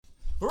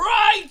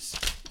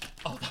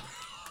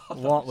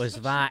What was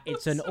that?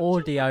 It's an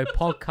audio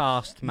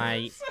podcast,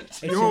 mate.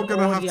 It's You're an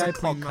gonna have audio to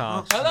clean that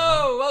up. podcast.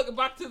 Hello, welcome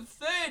back to the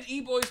third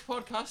E-Boys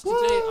podcast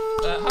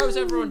today. How's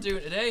everyone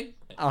doing today?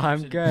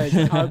 I'm good.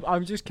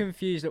 I'm just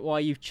confused at why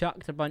you've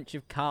chucked a bunch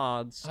of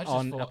cards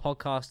on a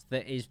podcast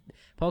that is...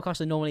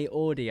 Podcasts are normally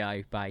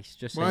audio based.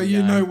 Just so Well,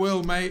 you know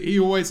Will, mate. He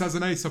always has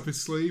an ace up his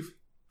sleeve.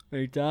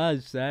 Who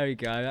does? There we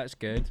go. That's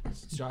good.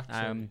 It's a Jack.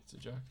 It's a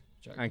Jack.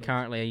 And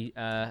currently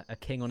a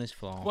king on his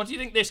floor. What do you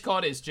think this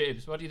card is,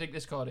 James? What do you think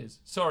this card is?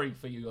 Sorry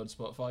for you on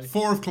Spotify.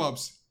 4 of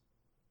clubs.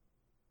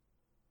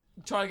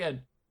 Try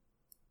again.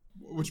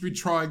 What should we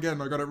try again?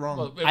 I got it wrong.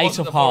 Well, it 8 wasn't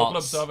of the 4 hearts.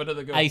 clubs, so have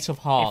another go. 8 of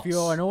hearts. If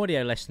you're an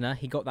audio listener,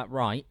 he got that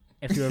right.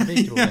 If you're a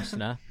visual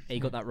listener,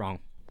 he got that wrong.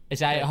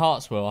 Is it 8 of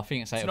hearts, Will? I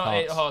think it's 8 It's of not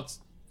hearts. 8 of hearts.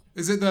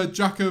 Is it the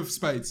Jack of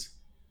spades?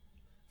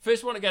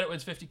 First one to get it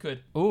wins 50 quid.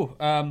 Ooh,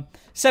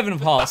 7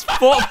 of hearts.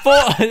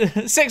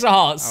 6 of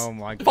hearts. Oh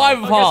my god. 5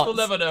 of I guess hearts. we'll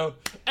never know.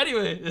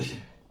 Anyway.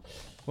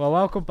 Well,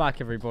 welcome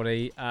back,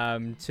 everybody,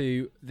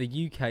 to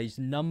the UK's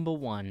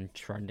 #1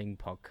 trending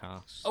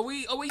podcast. Are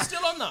we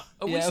still on that?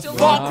 Are we Yeah, still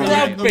fuck on Yeah.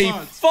 rugby. In the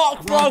mud.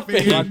 Fuck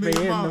rugby. Rugby in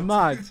the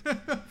mud.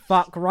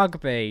 Fuck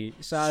rugby.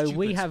 So Stupid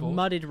we have sport.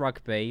 mudded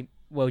rugby.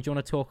 Well, do you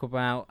want to talk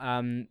about your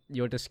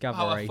How I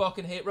discovery?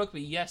 fucking hate rugby.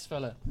 Yes,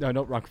 fella. No,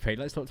 not rugby.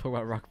 Let's not talk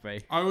about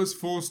rugby. I was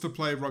forced to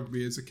play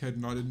rugby as a kid,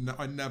 and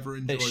I never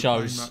enjoyed playing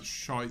shows. that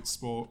shite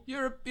sport.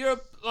 You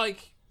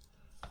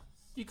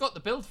got the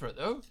build for it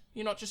though.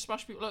 You not just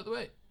smash people out the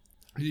way.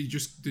 Did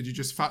you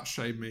just fat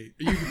shame me?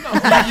 You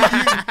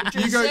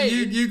go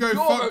You're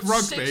fuck about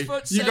rugby.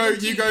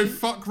 6'17". You go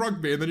fuck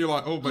rugby, and then you're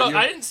like, oh, but Look, you're...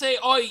 I didn't say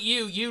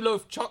you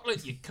loaf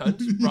chocolate, you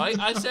cunt, right?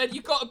 I said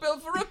you got a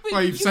build for rugby.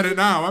 Well, you've said it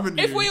now, haven't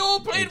you? If we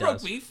all played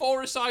does. rugby,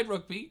 4-a-side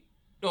rugby,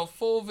 or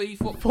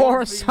 4v4,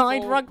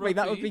 Four-a-side rugby,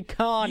 that would be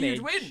carnage.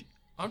 You'd win.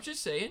 I'm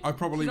just saying. I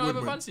probably you would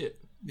ever win. fancy it.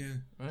 Yeah.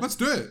 Right. Let's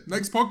do it.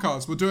 Next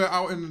podcast. We'll do it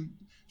out in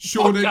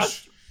Shoreditch.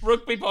 Podcast.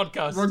 Rugby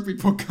podcast. Rugby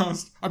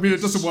podcast. I mean,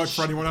 it doesn't work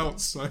for anyone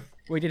else, so...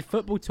 We did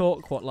football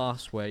talk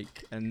last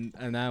week, and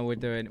now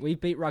we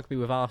beat rugby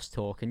with arse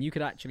talk, and you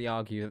could actually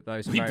argue that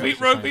those. Are We very beat much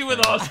the same rugby with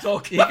thing. arse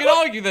talk. You can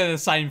argue they're the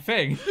same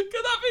thing. Could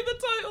that be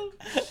the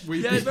title?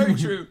 We- Yeah, very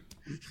true.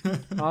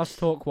 Arse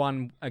talk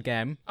won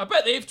again. I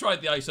bet they've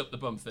tried the ice up the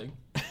bum thing.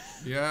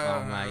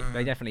 Yeah. Oh mate,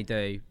 they definitely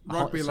do. A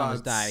hot Rugby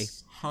summer's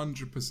lads, day.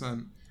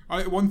 100%.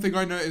 One thing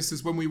I noticed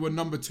is when we were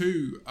number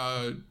 2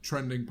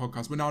 trending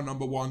podcast, we're now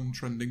number 1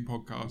 trending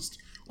podcast.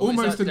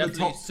 Almost that in the definitely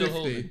top still 50.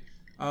 holding?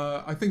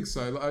 I think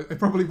so. It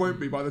probably won't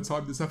be by the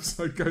time this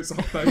episode goes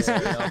up, though.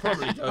 Yeah,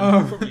 probably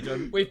done. Probably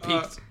done. We've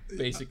peaked,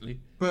 basically.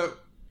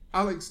 But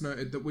Alex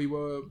noted that we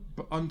were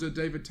under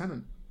David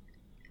Tennant.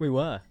 We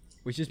were.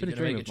 Which has been a You're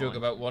gonna dream make a of joke mine.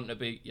 about wanting to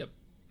be. Yep.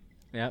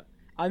 Yep.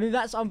 I mean,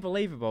 that's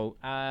unbelievable.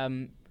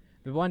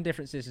 The one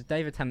difference is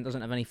David Tennant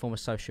doesn't have any form of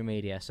social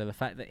media, so the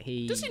fact that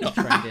he Does he not?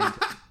 trended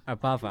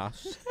above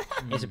us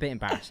is a bit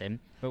embarrassing.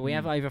 But we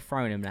have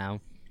overthrown him now.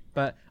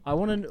 But I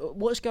want to...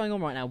 What's going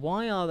on right now?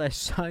 Why are there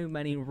so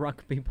many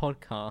rugby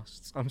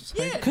podcasts? I'm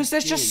so... Yeah. Because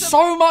there's just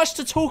so much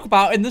to talk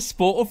about in the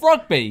sport of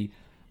rugby.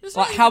 There's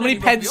Like, not how even many any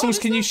rugby pencils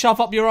on, can is you there? shove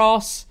up your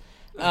ass?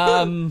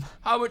 How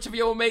much of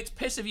your mate's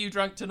piss have you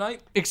drank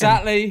tonight?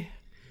 Exactly.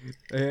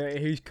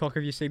 Whose cock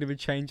have you seen in a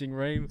changing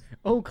room?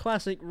 All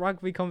classic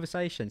rugby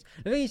conversations.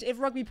 The thing is,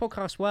 if rugby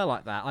podcasts were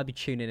like that, I'd be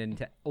tuning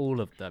into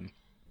all of them.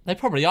 They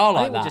probably are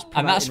like think we're that, just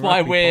and that's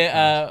promoting why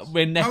rugby podcasts.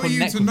 we're neck How are on you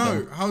neck to with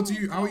know? them.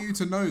 How are you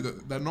to know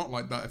that they're not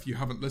like that if you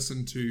haven't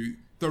listened to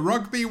the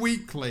Rugby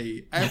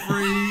Weekly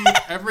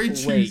every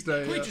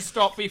Tuesday? Can we just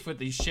stop beef with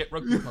these shit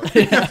rugby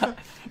podcasts?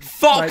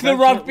 Fuck Right, the that's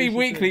what Rugby we should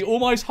Weekly. do. All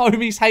my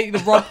homies hate the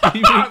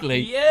Rugby Weekly.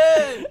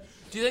 Yeah.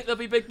 Do you think they'll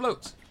be big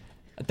blokes?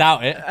 I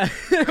doubt it.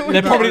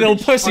 They're probably little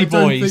pussy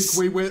boys.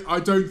 I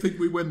don't think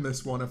we win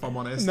this one, if I'm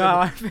honest. No,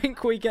 I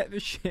think we get the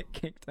shit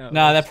kicked out.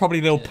 No, they're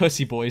probably little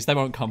pussy boys. They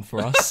won't come for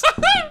us.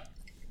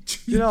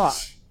 You know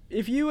what?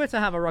 If you were to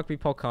have a rugby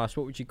podcast,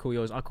 what would you call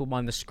yours? I call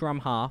mine the Scrum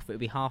Half. It would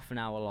be half an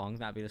hour long.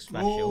 That'd be the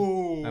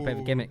special. A bit of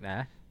a gimmick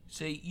there.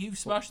 See, you've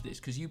smashed this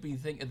because you've been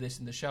thinking this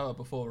in the shower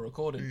before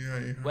recording.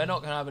 Yeah. We're not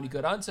going to have any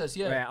good answers,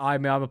 yeah. Yeah,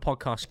 I'm a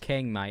podcast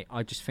king, mate.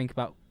 I just think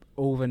about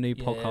all the new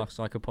podcasts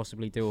I could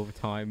possibly do all the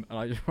time, and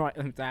I just write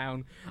them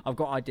down. I've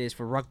got ideas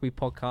for rugby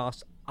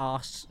podcasts,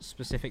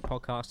 arse-specific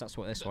podcasts. That's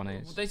what this one Well,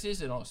 is. this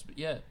is an arse.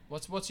 Yeah.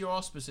 What's your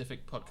arse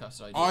specific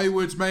podcast idea? I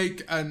would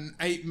make an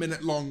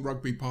 8-minute long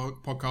rugby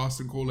podcast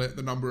and call it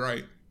the number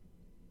 8.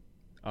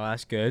 Oh,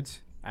 that's good.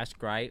 That's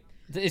great.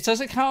 It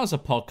doesn't count as a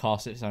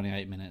podcast. It's only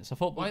 8 minutes. I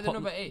thought Why the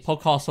number 8?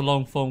 podcasts are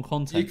long form You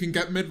content. can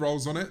get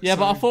mid-rolls on it. Yeah,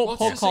 but I so thought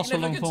What's the podcasts are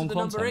long significance form of the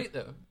number content. 8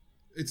 though?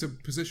 it's a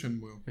position,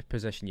 Will. Which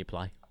position you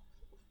play.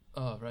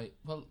 Oh right.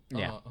 Well.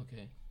 Yeah. Oh,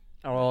 okay.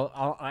 Or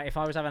if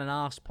I was having an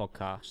arse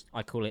podcast,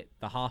 I call it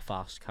the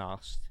half-arse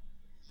cast.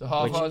 The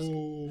half hours.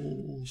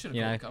 Ooh. Should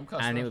You know, have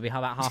called and it would be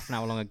about half an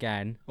hour long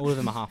again. All of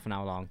them are half an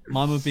hour long.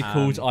 Mine would be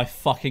called "I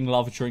fucking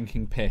love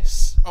drinking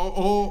piss."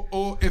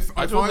 Or if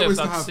I don't know was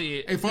if to that's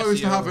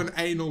have SEO. an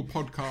anal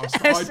podcast,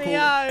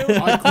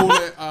 SEO. I'd call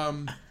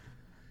it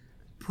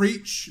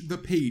Preach the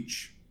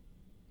Peach.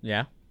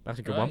 Yeah, that's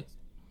a good one. Right.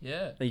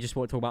 Yeah. You just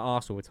want to talk about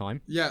arse all the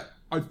time. Yeah,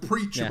 I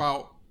preach Yeah.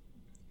 about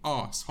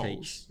arseholes.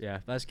 Peach. Yeah,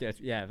 that's good.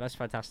 Yeah, that's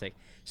fantastic.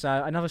 So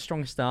another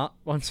strong start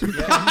once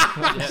again.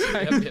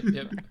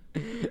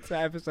 Yep. To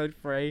episode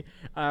 3.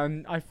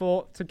 I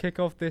thought to kick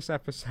off this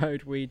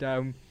episode, we'd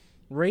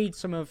read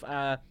some of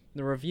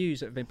the reviews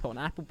that have been put on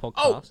Apple Oh,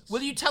 Podcasts.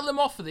 will you tell them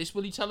off for this?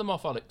 Will you tell them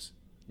off, Alex?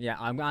 Yeah,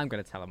 I'm going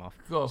to tell them off.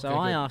 Go, so okay,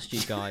 I good. asked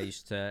you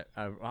guys to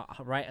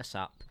rate us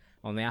up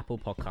on the Apple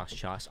Podcast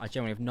charts. I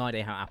generally have no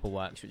idea how Apple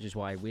works, which is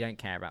why we don't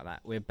care about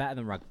that. We're better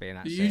than rugby, and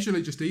that's You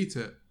usually just eat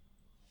it.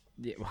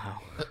 Yeah, wow.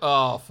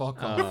 Oh,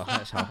 fuck off. Oh,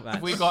 that's hard.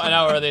 If we got an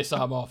hour of this,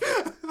 I'm off.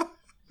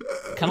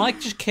 Can I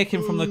just kick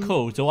him from the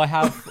call? Do I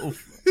have...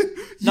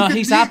 No, You can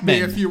he's mute me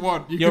admin. if you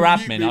want. You're can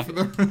admin. Mute me for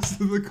the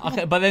rest of the call.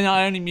 Okay, but then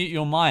I only mute you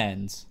on my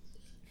end.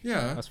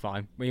 Yeah. That's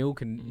fine. We all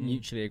can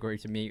mutually agree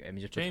to mute him.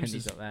 Just pretend James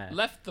he's has not there.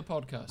 left the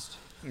podcast.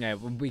 Yeah,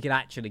 we could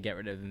actually get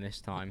rid of him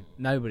this time.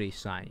 Nobody's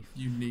safe.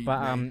 You need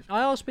But me.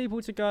 I asked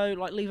people to go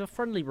leave a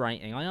friendly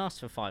rating. I asked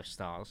for 5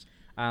 stars.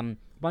 A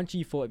bunch of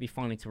you thought it'd be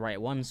funny to rate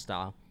it 1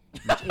 star,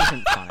 which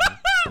isn't funny.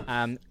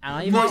 And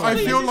I even No, told I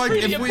them- feel like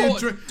really if we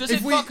important. Does it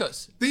fuck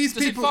us? These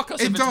Does it people, fuck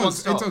us if it's one does,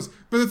 star? it does.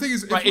 But the thing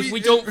is, Right, if we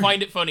don't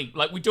find it funny,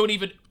 like we don't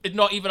even, it's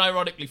not even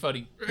ironically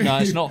funny. No,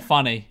 it's not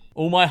funny.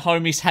 All my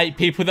homies hate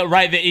people that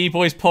rate the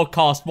E-Boys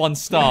podcast 1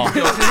 star.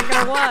 This isn't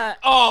gonna work.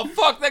 Oh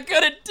fuck, they're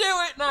gonna do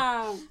it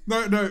now.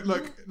 No,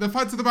 look, the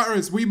fact of the matter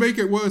is, we make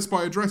it worse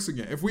by addressing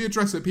it. If we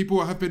address it,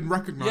 people have been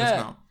recognised Yeah.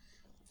 now.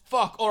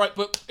 Fuck, alright,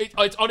 but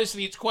it's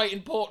honestly, it's quite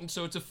important,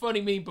 so it's a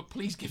funny meme, but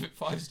please give it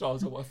 5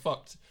 stars or we're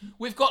fucked.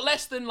 We've got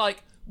less than,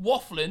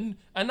 waffling,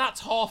 and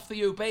that's half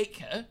Theo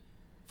Baker.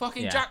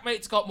 Fucking Yeah.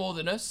 Jackmate's got more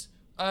than us.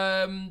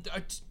 I'm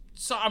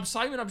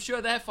Simon, I'm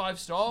sure they're 5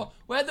 star.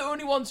 We're the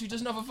only ones who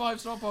doesn't have a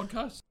 5-star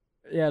podcast.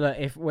 Yeah, look,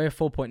 if we're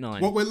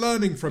 4.9. What we're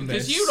learning from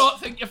this Because you lot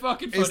think you're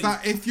fucking funny. is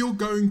that if you're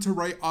going to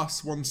rate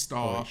us 1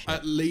 star, Holy shit.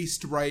 at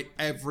least rate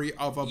every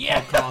other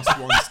Yeah. podcast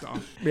 1 star.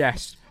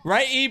 Yes.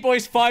 Rate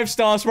E-Boys 5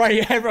 stars,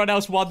 rate everyone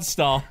else 1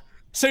 star.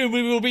 Soon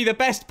we will be the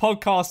best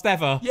podcast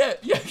ever. Yeah,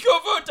 go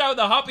vote down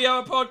the Happy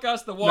Hour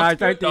podcast, the No, What's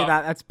don't Good do Dog.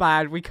 that. That's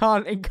bad. We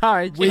can't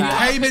encourage We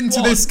that. came pick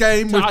into one this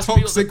game to with ask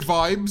people toxic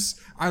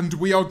vibes, and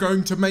we are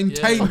going to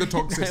maintain the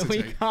toxicity.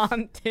 We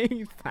can't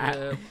do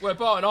that. We're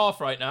botting off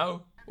right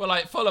now. We're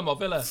like Fulham or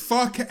Villa.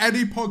 Fuck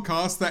any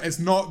podcast that is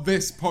not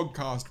this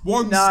podcast.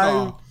 1 No.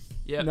 star.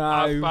 Yeah, No.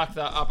 I'll back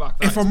that.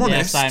 If I'm Yeah,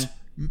 honest, same.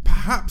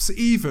 perhaps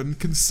even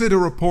consider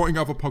reporting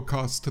other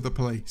podcasts to the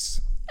police.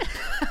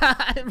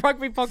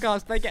 Rugby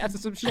podcast, they get us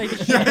some shady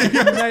shit.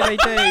 No, they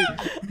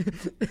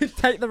do.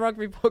 Take the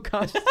rugby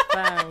podcast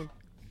down.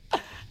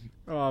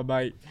 Oh,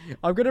 mate.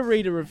 I'm going to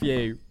read a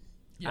review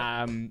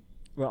that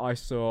I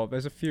saw.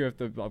 There's a few of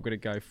them that I'm going to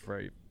go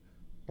through.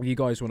 If you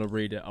guys want to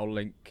read it, I'll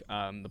link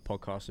the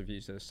podcast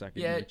reviews in a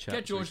second. Yeah, in the chat,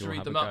 get George so to you'll read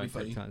have them, a that'd go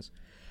be and take funny. turns.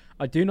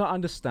 I do not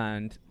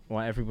understand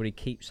why everybody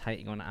keeps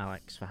hating on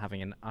Alex for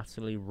having an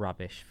utterly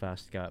rubbish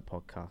first go at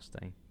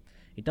podcasting.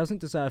 He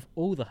doesn't deserve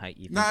all the hate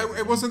you've No, given it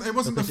him, wasn't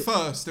the because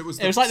first. It was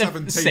the was like the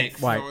 17th.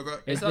 sixth. Wait,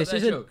 Is that this their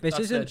isn't. joke? This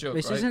That's their isn't. joke,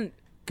 This right? isn't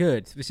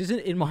good. This isn't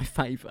in my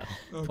favour.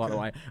 By the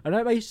way, I know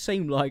it may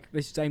seem like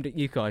this is aimed at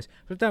you guys,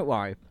 but don't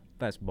worry.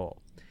 There's more.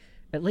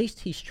 At least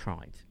he's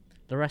tried.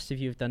 The rest of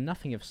you have done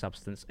nothing of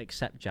substance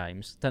except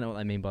James. Don't know what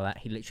they mean by that.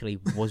 He literally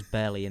was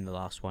barely in the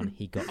last one.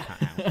 He got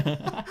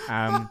cut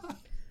out.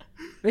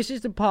 This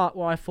is the part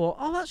where I thought,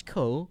 oh, that's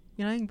cool.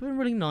 You know, you've been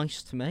really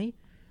nice to me.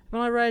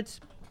 When I read,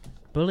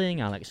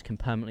 bullying Alex can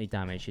permanently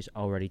damage his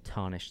already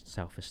tarnished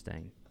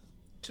self-esteem.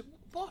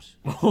 What?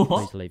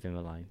 Please leave him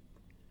alone.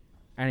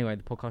 Anyway,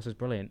 the podcast is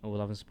brilliant. All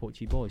love and support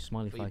to you boys.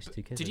 Smiley face,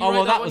 2 kids. Did you Oh, write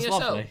well, that that one was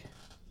yourself? lovely.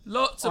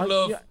 Lots of I-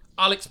 love, yeah.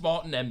 Alex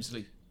Martin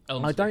Emsley.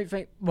 I don't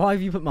think. Why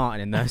have you put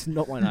Martin in there? It's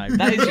not my name.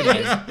 That is your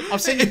name.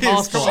 I've seen your It is,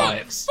 passport, come on.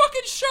 Alex.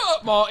 Fucking shut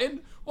up,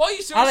 Martin. Why are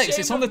you so Alex, ashamed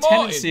it's on the of Martin?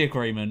 tenancy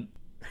agreement.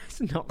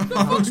 It's not.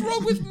 What's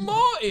wrong with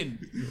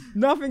Martin?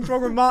 Nothing's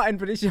wrong with Martin,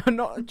 but it's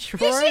not true.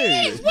 Yes,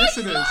 it is. Why Yes,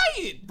 are it you is.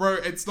 lying? Bro,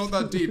 it's not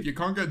that deep. You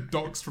can't get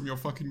doxxed from your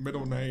fucking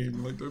middle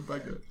name. Like, don't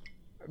beg it.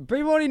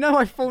 People already know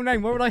my full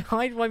name. Why would I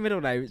hide my middle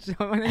name?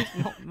 My name's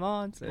not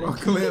Martin. Well,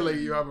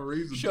 clearly you have a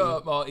reason. Shut to.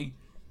 up, Marty.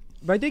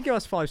 They did give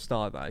us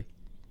 5-star though,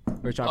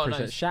 which I Oh,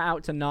 appreciate. nice. Shout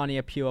out to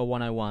Narnia Pure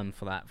 101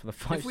 for that, for the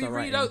 5-star If we read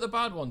rating. out the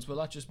bad ones, will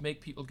that just make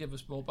people give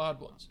us more bad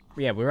ones?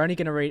 Yeah, we're only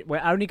gonna read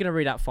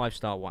out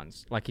 5-star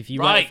ones. Like if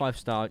you rate Right. it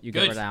 5-star, you get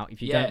Good. rid out.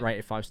 If you Yeah. don't rate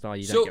it 5-star,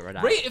 you So don't get rid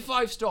out. rate it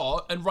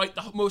 5-star and write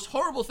the most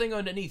horrible thing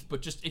underneath.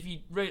 But just if you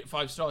rate it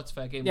 5-star, it's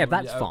fair game. Yeah, we'll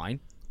read that's it out. fine.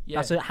 Yeah.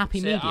 That's a happy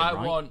Say, medium, I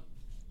right? want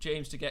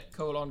James to get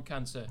colon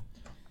cancer,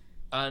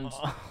 and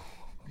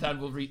then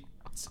we'll read.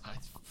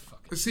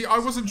 Fuck. See, I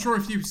wasn't sure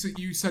if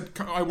you said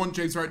I want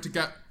James Wright to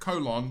get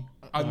colon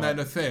and then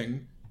a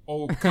thing,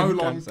 or colon,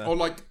 Cancer. or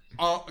like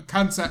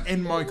cancer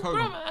in my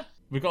colon.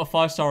 We've got a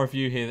 5-star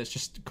review here that's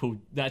just called.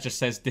 That just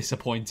says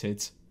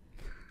disappointed.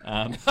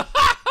 I'm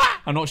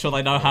not sure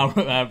they know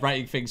how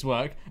rating things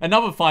work.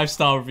 Another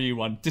 5-star review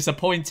one.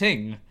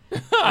 Disappointing.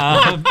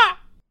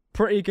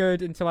 Pretty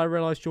good until I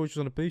realised George was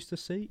on a booster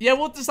seat. Yeah,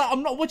 what does that?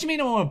 I'm not. What do you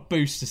mean I'm on a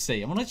booster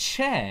seat? I'm on a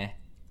chair.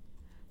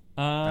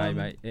 Hey,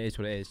 mate, it is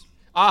what it is.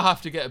 I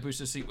have to get a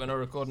booster seat when I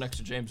record next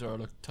to James, or I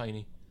look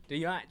tiny. Do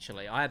you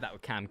actually? I had that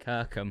with Cam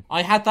Kirkham.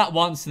 I had that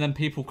once, and then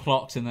people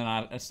clocked, and then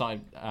I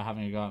started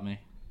having a go at me.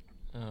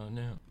 Oh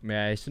no.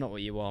 Yeah, it's not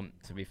what you want,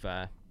 to be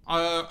fair.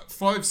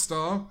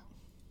 5-star.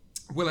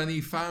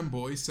 WillNE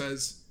fanboy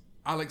says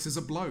Alex is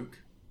a bloke.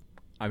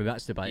 I mean,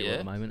 that's debatable Yeah. at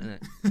the moment,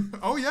 isn't it?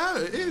 Oh yeah,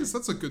 it is.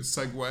 That's a good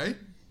segue.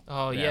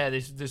 Oh Yeah. yeah,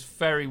 this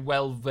very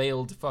well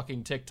veiled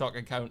fucking TikTok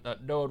account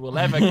that no one will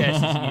ever guess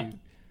is you.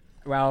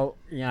 Well,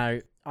 you know,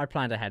 I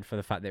planned ahead for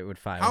the fact that it would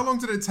fail. How long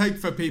did it take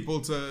for people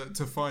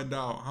to find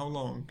out? How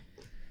long?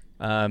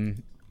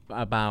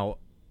 About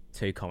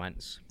 2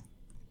 comments.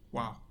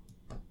 Wow.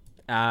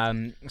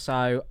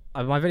 So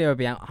my video will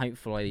be out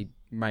hopefully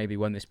maybe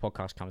when this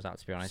podcast comes out.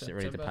 To be honest, it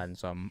really September.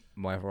 depends on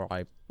whether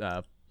I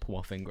pull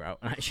my finger out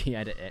and actually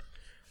edit it.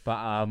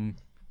 But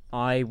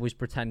I was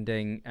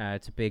pretending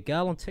to be a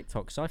girl on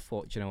TikTok because I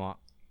thought, you know what,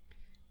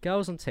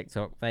 girls on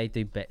TikTok, they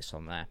do bits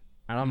on there,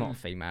 and I'm not a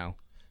female.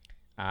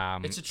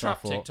 It's a so I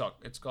trap thought,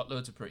 TikTok. It's got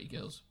loads of pretty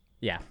girls.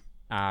 Yeah.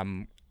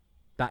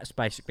 That's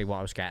basically what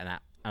I was getting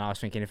at, and I was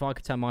thinking if I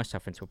could turn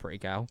myself into a pretty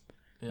girl,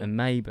 then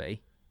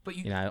maybe. But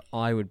You know,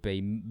 I would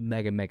be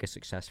mega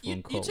successful you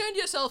and cool. turned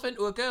yourself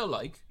into a girl,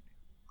 like.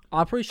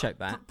 I appreciate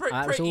that. Pretty,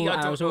 It was I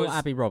all don't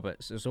Abby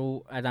Roberts. It was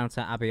all down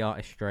to Abby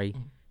Artistry.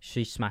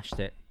 She smashed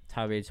it.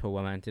 Totally into a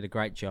woman. Did a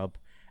great job.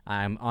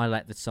 I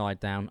let the side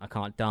down. I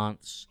can't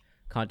dance.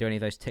 Can't do any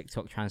of those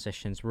TikTok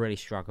transitions. Really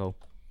struggle.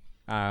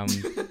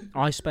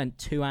 I spent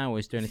 2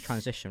 hours doing a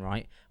transition,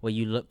 right, where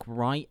you look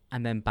right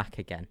and then back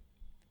again.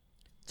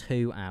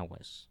 2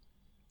 hours.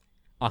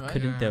 I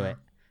couldn't do it.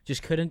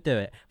 Just couldn't do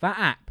it. That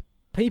app,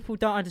 people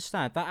don't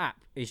understand. That app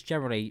is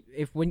generally,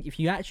 if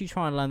you actually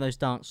try and learn those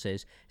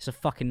dances, it's a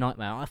fucking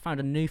nightmare. I found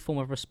a new form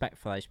of respect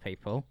for those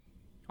people.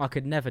 I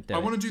could never do it. I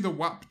want to do the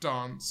WAP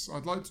dance.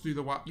 I'd like to do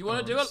the WAP You dance.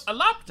 want to do a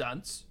lap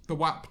dance? The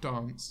WAP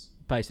dance.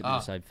 Basically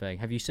the same thing.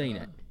 Have you seen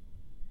it?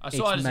 I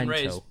saw It's Addison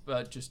Rae's, mental.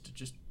 but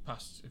just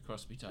passed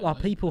across me time. Well,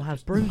 people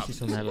have bruises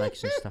on their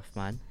legs and stuff,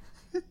 man.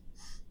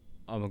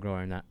 I'm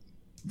ignoring that.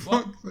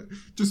 What?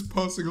 Just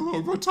passing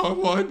along my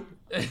timeline.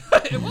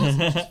 It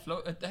was just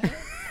floated there.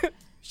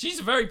 She's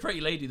a very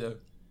pretty lady, though.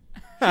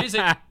 She's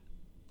a.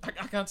 I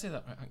can't say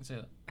that. Right? I can say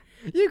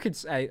that. You could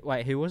say,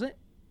 wait, who was it?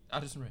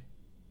 Addison Rae.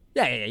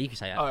 Yeah, you can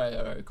say that. All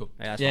right, cool.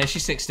 Yeah, that's Yeah, fine.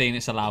 she's 16.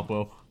 It's allowed,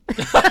 Will.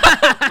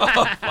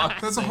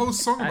 There's a whole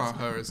song about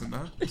her, isn't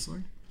there?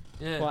 Something.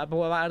 Yeah. What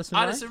about Addison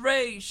Rae? Addison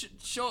Rae,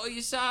 shorty,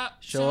 you sat.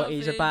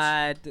 Shorty's a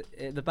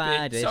the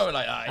baddest. Something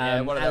like that.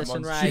 Yeah, one of them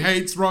Addison ones. She Rae.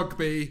 hates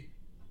rugby.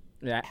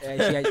 Yeah, she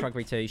hates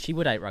rugby too. She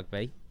would hate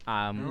rugby.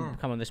 Come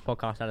on this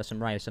podcast, Addison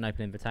Rae. It's an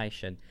open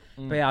invitation.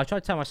 But yeah, I tried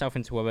to turn myself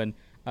into a woman.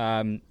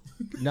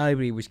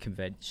 Nobody was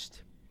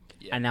convinced.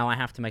 Yeah. And now I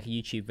have to make a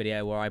YouTube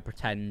video where I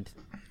pretend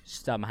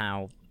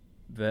somehow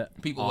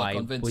that People are I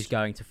convinced. was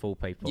going to fool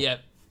people. Yeah.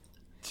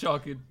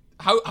 Shocking.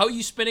 How are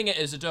you spinning it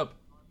as a dub?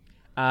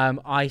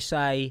 I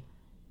say,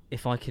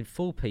 if I can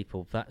fool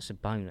people, that's a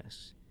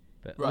bonus.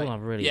 But Right. all I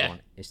really Yeah.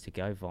 want is to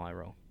go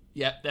viral.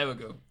 Yeah, there we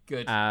go.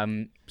 Good.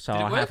 So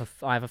Did it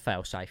I have a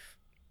fail safe,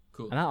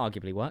 Cool. and that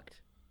arguably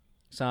worked.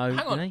 So Hang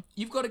on, you know,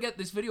 you've got to get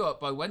this video up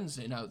by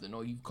Wednesday now, then,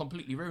 or you've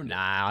completely ruined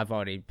nah,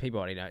 people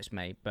already know it's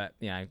me. But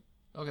you know, it.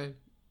 Okay.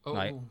 Oh.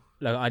 like,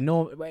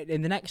 look,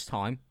 in the next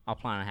time I'll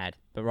plan ahead.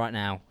 But right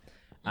now,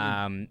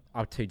 I'm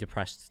too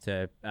depressed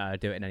to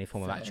do it in any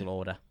form of Fair. actual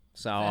order.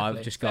 So Fair I've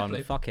play, just fair gone,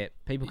 play. fuck it.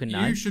 People can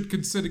know. You should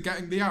consider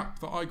getting the app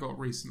that I got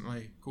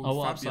recently called Oh,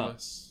 what's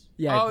Fabulous.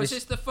 Yeah, Oh, is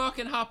this the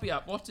fucking happy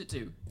app? What's it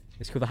do?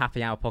 it's called the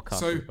Happy Hour Podcast.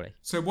 So, everybody.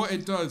 so what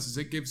it does is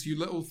it gives you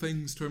little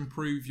things to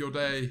improve your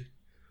day.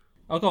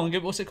 Oh, go on.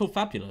 What's it called?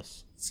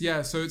 Fabulous.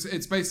 Yeah, so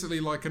it's basically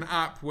like an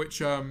app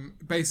which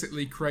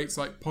basically creates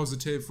like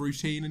positive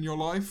routine in your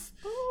life.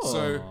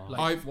 So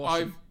Like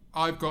washing.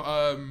 I've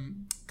got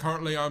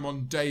currently I'm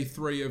on day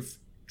 3 of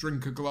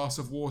drink a glass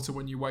of water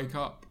when you wake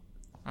up,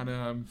 and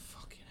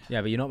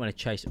Yeah, but you're not going to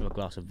chase it with a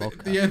glass of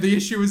vodka. the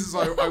issue is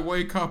I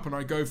wake up and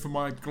I go for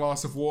my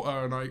glass of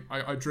water and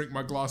I drink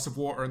my glass of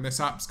water and this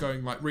app's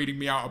going like reading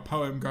me out a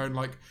poem going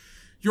like,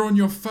 you're on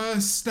your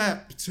first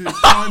step to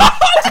climb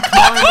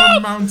a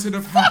mountain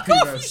of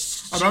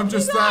happiness, and I'm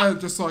just there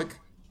just like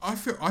I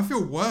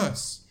feel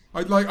worse.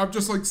 I'm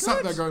just like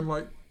sat there going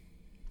like,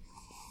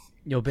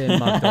 You're being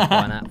mugged off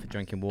by an app for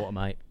drinking water,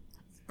 mate.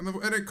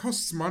 and it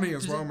costs money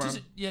as well, man.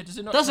 Does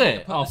it not? Does tell you it?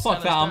 to put Oh, the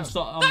fuck sellers that.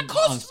 down? I'm That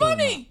costs uninstalling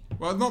money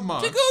Well, not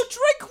much. to go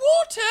drink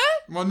water.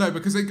 Well, no,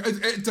 because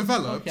it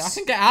develops. Yeah, I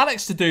can get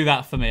Alex to do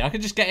that for me. I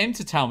can just get him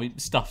to tell me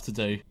stuff to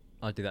do.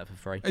 I'll do that for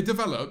free. It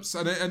develops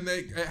and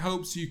it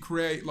helps you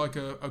create like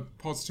a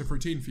positive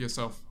routine for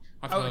yourself.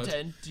 I've Out heard. of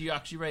 10, do you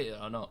actually rate it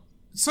or not?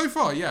 So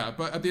far, yeah,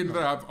 but at the end of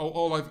the day,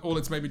 all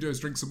it's made me do is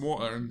drink some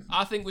water and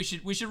I think we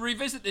should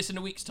revisit this in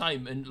a week's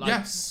time and like.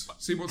 yes,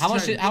 see what's How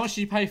much? changed. How much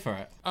do you pay for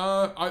it?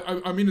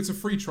 I mean, it's a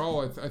free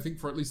trial. I think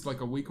for at least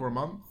like a week or a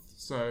month.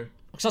 So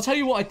Because I'll tell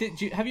you what I did.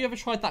 Have you ever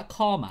tried that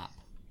Calm app?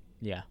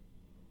 Yeah.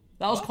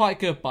 That was quite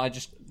good, but I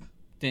just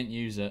didn't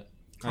use it.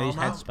 I used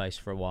calm out. Headspace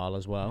for a while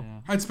as well.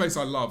 Headspace,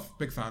 I love.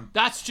 Big fan.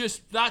 That's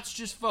just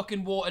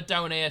fucking watered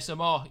down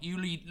ASMR. You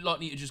lot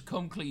need to just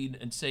come clean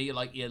and say you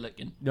like ear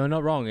licking. No,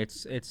 not wrong. It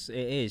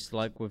is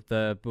like with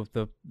the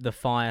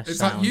fire Is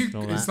sounds that you? and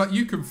all Is that. that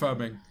you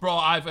confirming? Bro,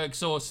 I've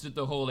exhausted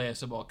the whole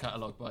ASMR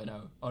catalogue by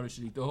now.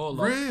 Honestly, the whole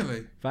lot.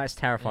 Really? That's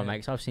terrifying, mate.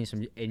 'Cause I've seen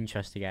some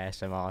interesting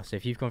ASMR. So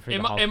if you've gone through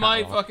the whole Am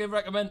I catalogue fucking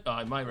recommend? Oh,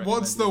 I might recommend.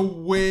 What's the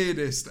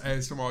weirdest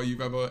ASMR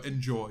you've ever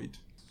enjoyed?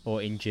 or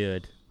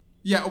endured.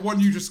 Yeah, one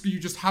you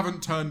just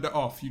haven't turned it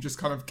off. You just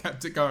kind of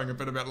kept it going a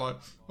bit like,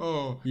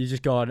 oh. You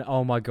just gone,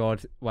 oh my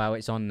god, wow,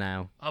 it's on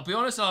now. I'll be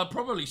honest, I'll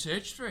probably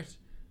search for it.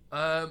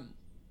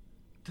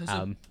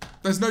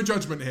 There's no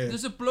judgment here.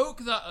 There's a bloke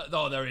that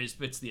there is,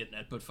 but it's the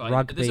internet, but fine.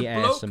 Rugby There's a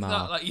bloke ASMR.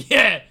 that like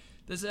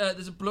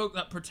there's a bloke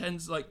that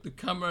pretends like the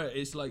camera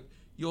is like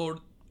you're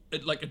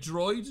like a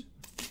droid.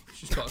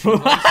 She's got a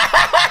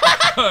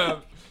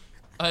voice.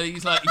 And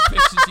he's like he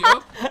fixes you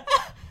up.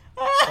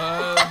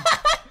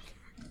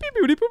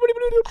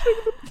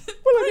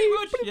 Pretty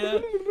much, yeah.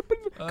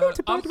 Am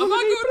I going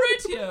right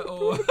here?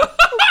 Or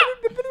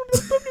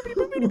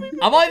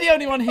Am I the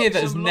only one here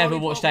that has Some never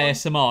lollipop watched one.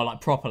 ASMR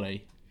like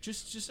properly?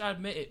 just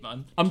admit it,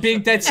 man. I'm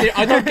being dead serious.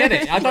 I don't get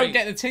it. I don't Right.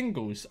 get the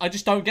tingles. I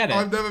just don't get it.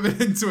 I've never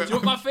been into it. Do you know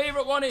what my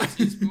favourite one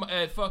is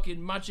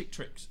fucking magic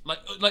tricks. Like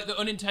the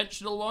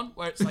unintentional one,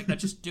 where it's like they're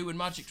just doing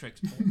magic tricks.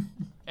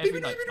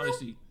 Every night,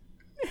 honestly.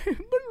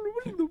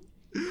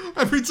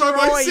 Every time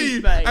I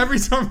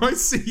Droid,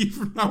 see you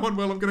from now on,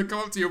 Will, I'm going to come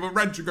up to you with a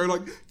wrench and go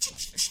like...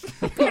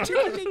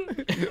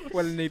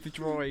 Well, need the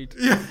droid.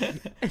 Yeah.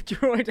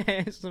 Droid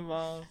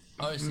ASMR.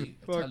 Honestly,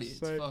 I tell you, it's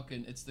sake.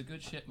 it's the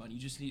good shit, man. You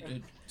just need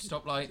to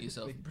stop lying to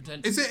yourself.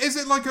 Pretend. Is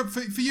it like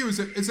for you? Is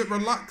it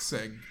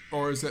relaxing,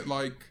 or is it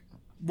like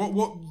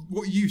what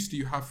use do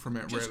you have from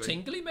it? Just really?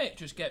 tingly, mate.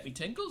 Just get me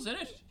tingles,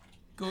 innit?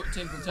 Go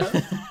tingle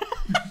town.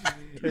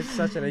 It's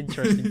such an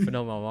interesting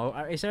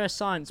phenomenon. Is there a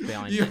science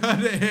behind You it?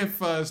 heard it here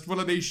first.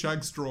 WillNE's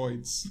shags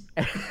droids.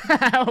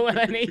 Well,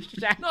 I need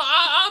Shaq. No,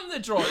 I'm the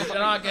droid, and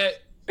I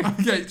get.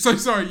 Okay, so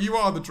sorry, you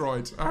are the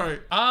droid. All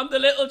right. I'm the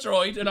little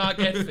droid, and I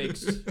get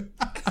fixed.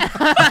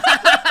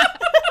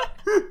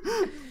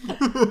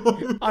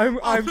 I'm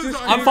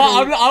just.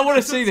 I want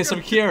to see this.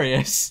 I'm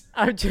curious.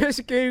 I've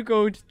just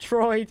googled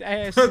droid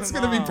ASMR. That's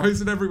going to be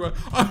posted everywhere.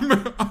 I'm a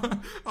little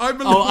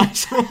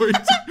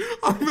droid.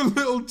 I'm a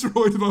little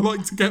droid, and I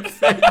like to get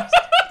fixed.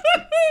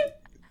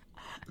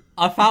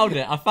 I found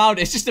it.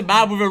 It's just a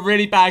man with a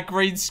really bad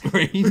green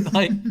screen.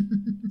 Like,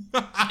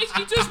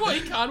 He does what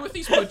he can with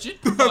his budget.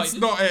 That's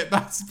provided. not it.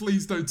 That's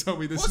please don't tell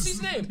me this. What's is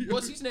his name?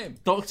 What's his name?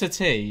 Dr.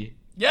 T.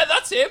 Yeah,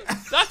 that's him.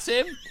 That's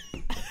him.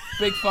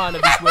 Big fan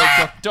of his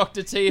work,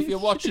 Dr. T. If you're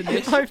watching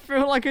this, I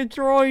feel like a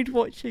droid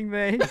watching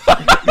this.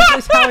 This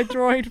is how a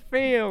droid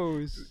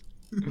feels.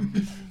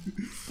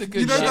 the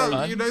good You know shit, that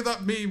man. you know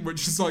that meme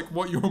which is like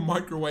what your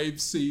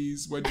microwave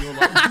sees when you're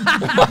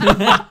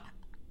like.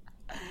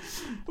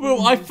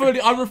 Well,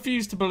 I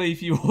refuse to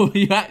believe you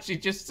actually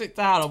just sit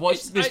down and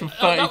watch this for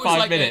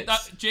 35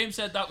 minutes. James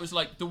said that was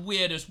like the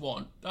weirdest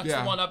one. That's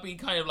Yeah. the one I've been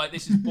kind of like,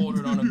 this is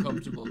bordering on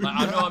uncomfortable. Like,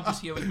 I know I'm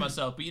just here with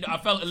myself, but I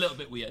felt a little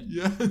bit weird.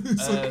 Yeah.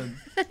 It's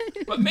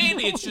like, But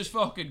mainly it's just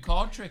fucking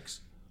card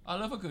tricks. I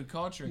love a good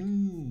card trick.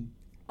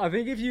 I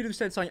think if you'd have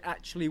said something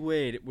actually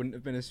weird, it wouldn't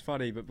have been as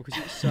funny. But because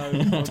it's so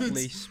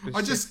oddly specific,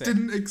 I just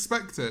didn't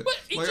expect it. But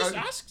he Like, just I-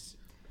 asked.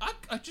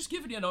 I just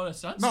given you an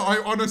honest answer. No,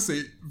 I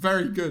honestly,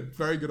 very good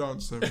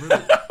answer.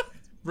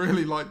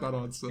 Really like that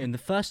answer. In the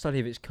first study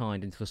of its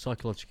kind into the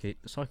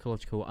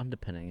psychological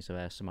underpinnings of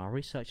ASMR,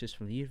 researchers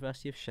from the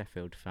University of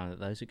Sheffield found that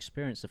those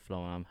experienced the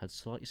phenomenon had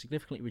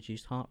significantly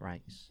reduced heart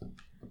rates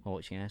while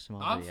watching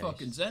ASMR I'm videos.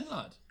 fucking zen,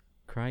 lad.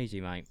 Crazy,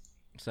 mate.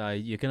 So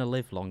you're gonna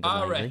live longer,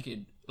 I maybe.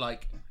 reckon,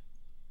 like,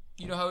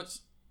 you know how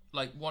it's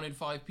like 1 in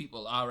 5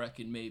 people, I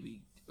reckon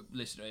maybe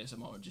listen to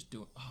ASMR and just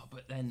do it. Oh,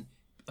 but then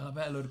I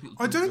bet a load of people.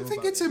 I don't know think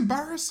about it's it.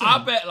 embarrassing. I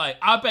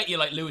bet you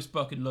like Lewis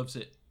Buchan loves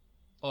it,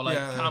 or like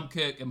Yeah. Cam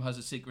Kirkham has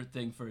a secret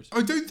thing for it.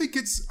 I don't think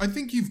it's. I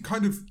think you've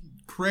kind of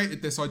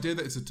created this idea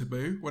that it's a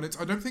taboo when it's.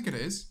 I don't think it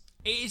is.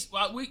 It is.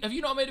 Well, have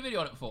you not made a video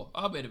on it before?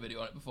 I've made a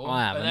video on it before.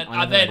 I haven't. And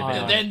I then, never made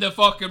a video. then the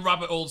fucking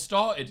rabbit hole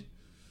started.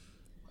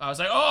 I was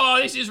like, oh,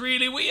 this is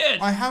really weird.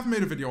 I have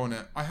made a video on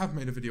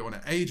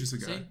it. Ages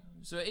ago. See?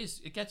 So it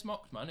is. It gets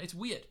mocked, man. It's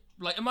weird.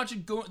 Like,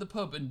 imagine going to the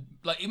pub and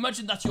like,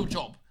 imagine that's your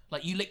job.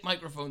 Like, you lick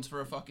microphones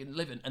for a fucking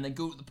living, and then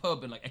go to the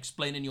pub and like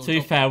explaining your To be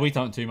job. fair, we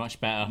don't do much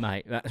better.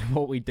 Mate, that's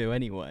what we do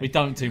anyway. We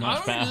don't do I much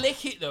don't better.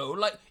 lick it though.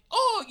 Like,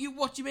 oh,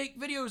 what you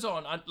make videos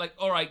on? And like,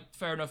 all right,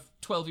 fair enough.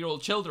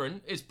 12-year-old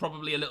children is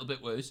probably a little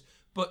bit worse.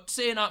 But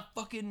saying that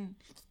fucking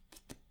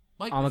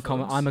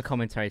microphones. I'm a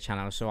commentary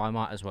channel, so I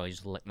might as well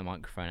just lick the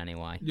microphone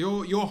anyway.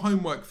 Your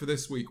homework for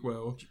this week,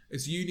 Will,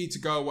 is you need to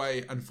go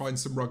away and find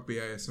some rugby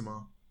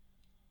ASMR.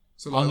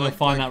 So I'm going to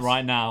find that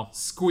right now.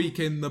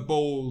 Squeaking the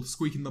ball,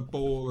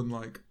 and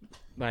like.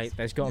 Mate,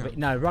 there's got to be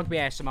no rugby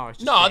ASMR. Is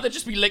just No, sick. they'd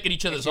just be licking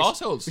each other's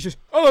just- assholes. It's just,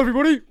 hello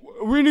everybody,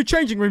 we're in the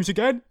changing rooms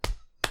again.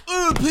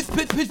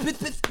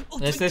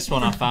 There's this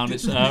one I found.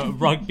 It's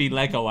rugby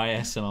Lego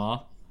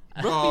ASMR.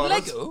 Rugby Oh,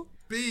 that's- Lego?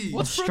 B.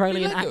 What's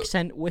Australian rugby Lego?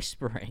 accent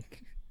whispering.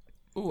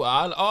 Ooh,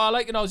 I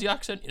like an Aussie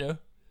accent, you know.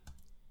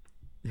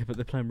 Yeah, but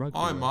they're playing rugby.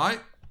 Hi, right? mate.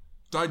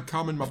 Don't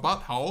come in my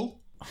butthole.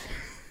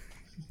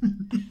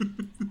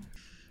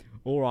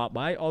 All right,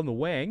 mate. On the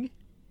wing.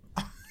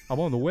 I'm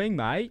on the wing,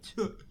 mate.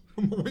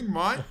 On the wing,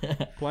 mate.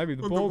 Play with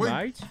the On the ball, wing.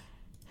 mate.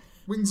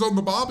 Wings on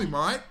the Barbie,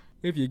 mate.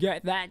 If you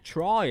get that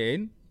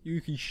trying, you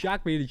can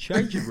shag me in the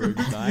changing room,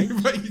 mate.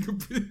 Mate,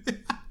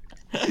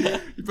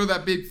 you put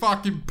that big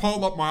fucking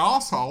pole up my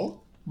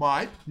asshole,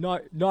 mate.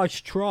 Nice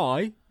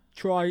try.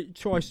 Try.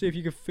 See if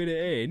you can fit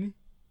it in.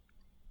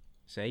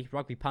 See,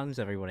 rugby puns,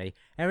 everybody.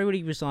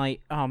 Everybody was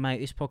like, "Oh, mate,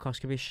 this podcast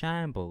could be a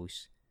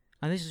shambles,"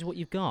 and this is what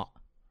you've got.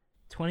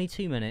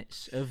 22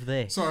 minutes of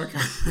this. Sorry,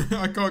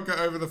 I can't get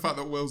over the fact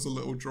that Will's a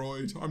little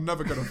droid. I'm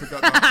never going to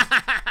forget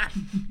that.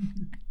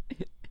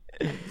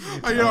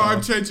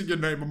 I'm changing your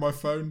name on my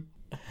phone.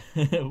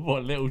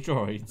 What, little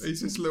droids?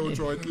 He's just little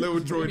droid. Little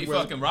droid Maybe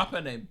Will. fucking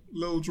rapper name.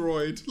 Little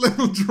droid.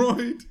 Little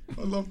droid.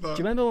 I love that.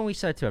 Do you remember when we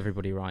said to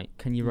everybody, right,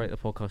 can you rate the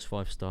podcast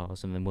 5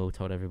 stars? And then Will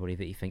told everybody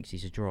that he thinks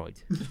he's a droid.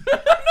 No,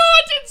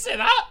 I didn't say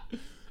that.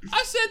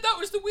 I said that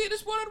was the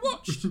weirdest one I'd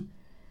watched. Do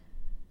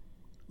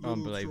Little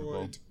Unbelievable.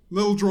 Droid.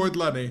 Little droid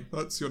Lenny.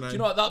 That's your name. you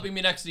know what? That'll be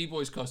my next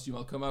E-Boys costume.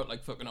 I'll come out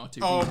like fucking R2.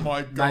 Oh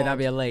my god. Mate, that'd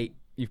be elite.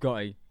 You've got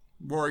to.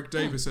 Warwick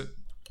Davis it.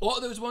 What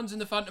are those ones in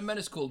the Phantom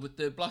Menace called with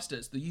the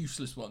blasters? The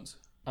useless ones.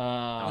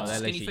 Oh, they're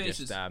skinny literally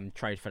faces. just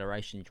Trade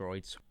Federation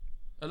droids.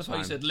 I love how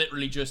you said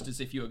literally just as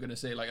if you were going to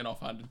say like an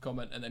offhanded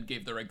comment and then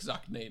gave their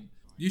exact name.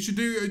 You should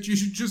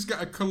just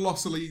get a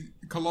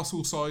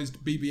colossal sized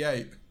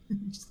BB-8.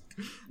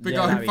 Big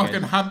Yeah, old that'd be fucking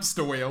good.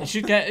 hamster wheel.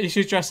 You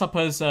should dress up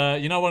as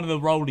one of the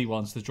roly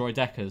ones, the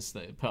droideckers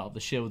that put up the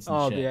shields and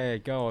Oh, shit. yeah,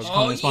 go on.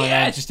 Oh, it's fine,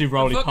 yes! just do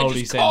roly-polies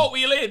just in.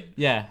 cartwheel in.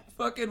 Yeah,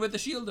 Fucking with the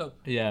shield up.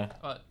 yeah.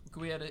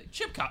 Can we add a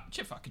Chip Cat?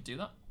 Chip Cat could do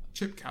that.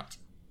 Chip Cat.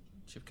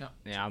 Chip Cat.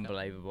 Yeah,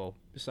 unbelievable.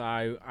 So,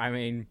 I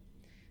mean,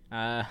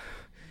 how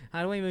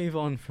do we move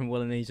on from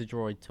WillNE's a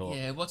droid talk?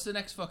 Yeah, what's the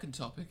next fucking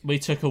topic? We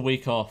took a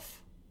week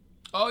off.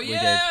 Oh, We did.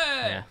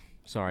 yeah! Yeah,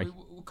 sorry.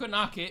 We couldn't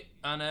hack it,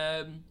 and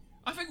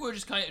I think we're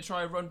just kind of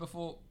trying to run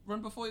before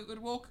you could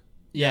walk.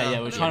 Yeah,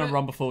 we're A trying little to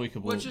run before we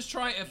could We're walk. just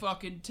trying to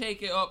fucking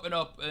take it up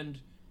and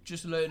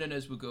just learning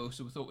as we go.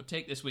 So we thought we'd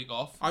take this week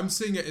off. I'm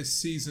seeing it as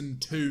season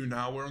 2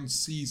 now. We're on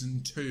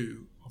season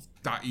 2 of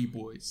Dat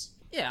E-Boys.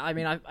 Yeah, I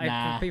mean,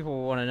 Nah. if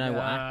people want to know what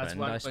Nah, that's happened,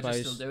 why I we're just suppose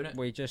still doing it.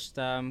 we just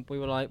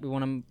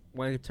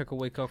we took a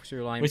week off, so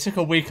we were like, We took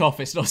a week off.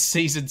 It's not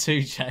season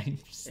 2,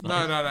 James.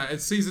 No,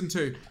 it's season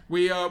 2.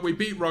 We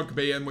beat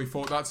rugby and we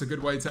thought that's a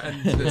good way to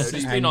end this It's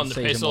season. been on the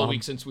season piss all 1.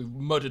 week since we've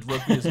mudded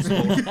rugby as a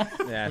sport.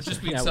 yeah, We've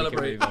just been yeah, we can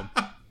celebrating. move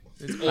on.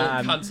 It's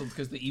all cancelled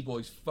because the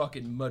E-Boys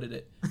fucking mudded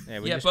it.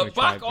 Yeah, we Yeah, just but gonna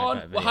try back and make on.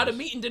 better We had a videos.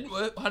 meeting, didn't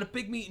we? We had a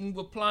big meeting.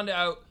 We planned it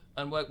out,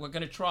 and we're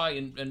going to try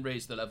and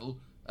raise the level.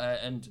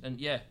 And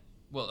yeah,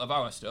 well, of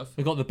our stuff.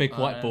 We got the big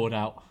whiteboard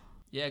out.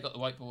 Yeah, got the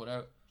whiteboard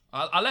out.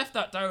 I left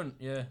that down.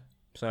 Yeah.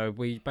 So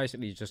we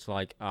basically just we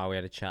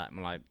had a chat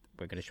and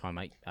we're going to try and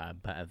make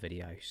better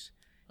videos.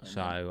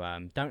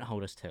 So don't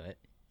hold us to it.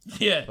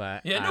 Yeah.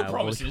 But, yeah. No we'll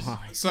promises. try.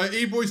 So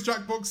E-Boys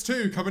Jackbox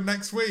 2 coming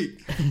next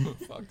week. For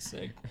fuck's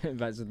sake.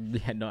 That's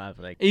not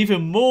happening.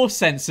 Even more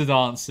censored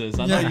answers.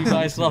 I know Yeah. you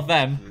guys love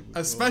them.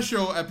 A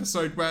special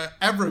episode where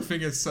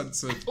everything is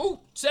censored. Oh,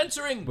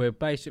 censoring. We're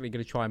basically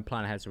going to try and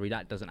plan ahead so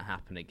that doesn't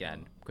happen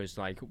again, because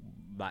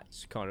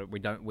that's kind of we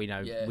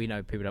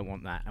know people don't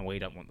want that, and we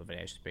don't want the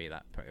videos to be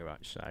that pretty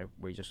much. So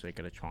we're just going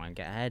to try and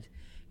get ahead.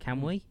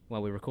 Can we?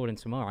 Well, we're recording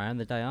tomorrow and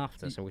the day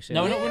after, so we see.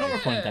 No, we're not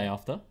recording day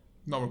after.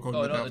 Not recording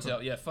Oh, the not after.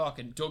 the yeah.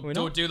 Fucking don't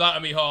not? do that to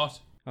me, heart.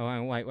 Oh,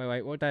 hang on,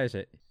 wait. What day is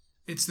it?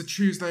 It's the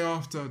Tuesday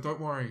after, don't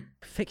worry.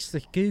 Fix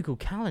the Google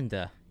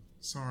Calendar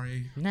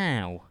Sorry.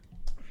 now.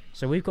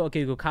 So we've got a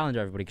Google Calendar,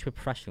 everybody, because we're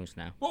professionals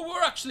now. Well,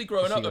 we're actually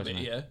growing Yes, up you a guys bit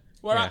know. here.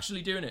 We're Yeah.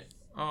 actually doing it.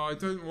 Oh, I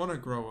don't want to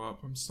grow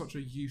up. I'm such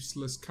a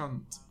useless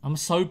cunt. I'm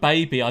so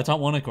baby. I don't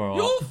want to grow up.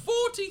 You're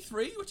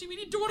 43. What do you mean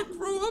you don't want to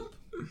grow up?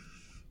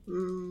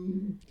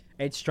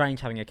 It's strange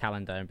having a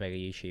calendar and being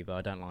a YouTuber.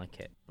 I don't like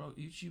it. Bro,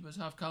 YouTubers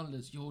have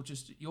calendars. You're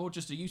just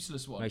a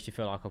useless one. Makes you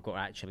feel like I've got to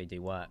actually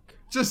do work.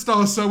 Just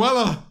ask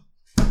Soella.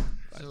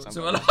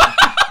 So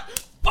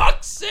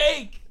fuck's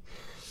sake!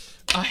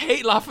 I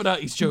hate laughing at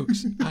these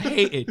jokes. I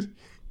hate it.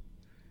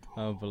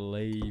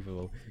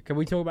 Unbelievable. Can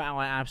we talk about how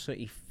I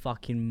absolutely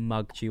fucking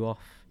mugged you off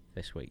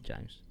this week,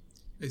 James?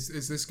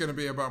 Is this going to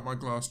be about my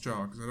glass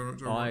jar? Because I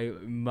don't know. I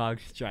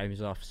mugged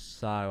James off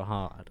so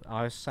hard.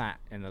 I was sat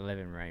in the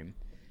living room.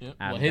 Yep.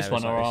 and Well, his there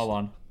was one or like our this-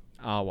 one?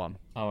 Our one.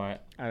 All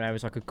right. And there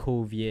was like a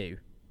cool view.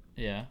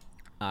 Yeah.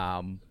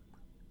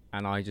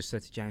 And I just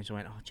said to James, I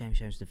went, "Oh, James,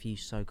 the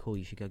view's so cool.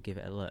 You should go give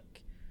it a look."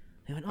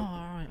 He went, "Oh,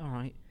 all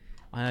right."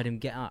 I heard him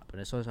get up, and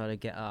as soon as I heard him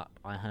get up,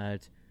 I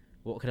heard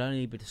what could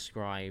only be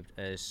described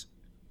as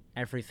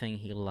everything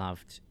he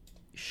loved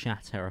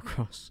shatter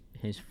across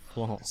his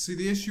floor. See,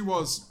 the issue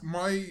was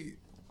my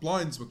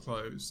blinds were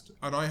closed,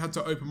 and I had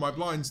to open my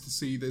blinds to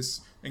see this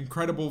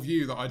incredible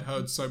view that I'd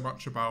heard so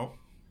much about.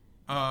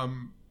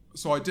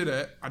 So I did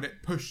it, and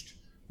it pushed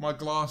my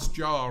glass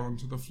jar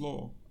onto the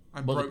floor.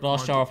 and What, the broke glass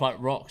my... jar of like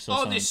rocks or Oh,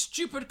 something? this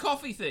stupid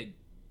coffee thing.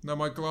 No,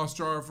 my glass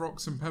jar of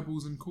rocks and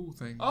pebbles and cool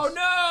things. Oh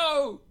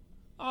no!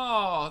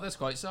 Oh, that's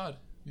quite sad.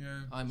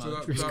 Yeah. I'm so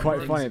out. It was That quite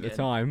brings funny at the again.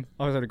 time.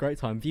 I was having a great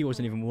time. View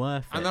wasn't even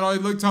worth it. And then I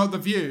looked out the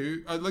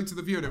view. I looked at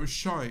the view and it was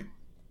shite.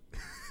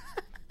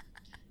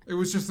 It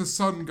was just the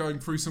sun going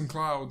through some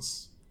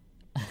clouds.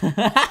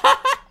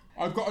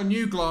 I've got a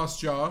new glass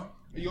jar.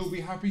 You'll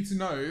be happy to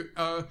know,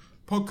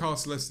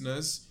 podcast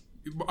listeners.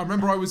 I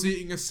remember I was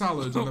eating a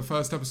salad on the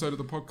first episode of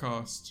the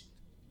podcast.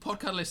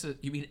 Podcast listener,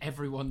 you mean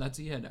everyone that's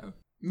here now?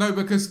 No,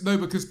 because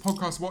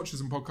podcast watchers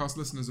and podcast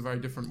listeners are very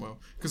different, Will.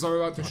 Because I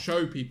would like to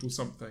show people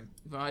something.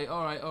 Right,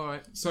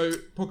 alright. So,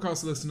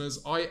 podcast listeners,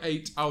 I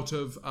ate out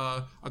of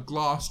a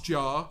glass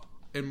jar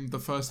in the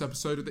first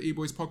episode of the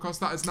E-Boys podcast.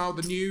 That is now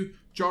the new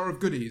jar of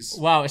goodies.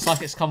 Wow, it's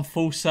like it's come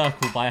full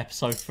circle by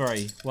episode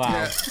 3. Wow.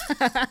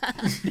 Yeah.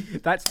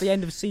 That's the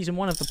end of season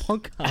 1 of the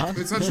podcast.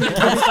 It's actually...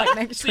 It's like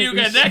next See you week.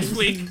 again next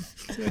week.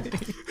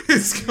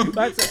 it's got,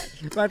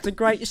 That's a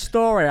great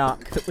story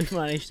arc that we've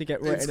managed to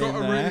get it's written got in a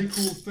there. really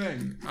cool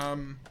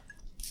thing.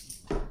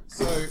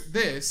 So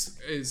this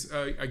is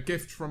a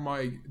gift from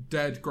my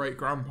dead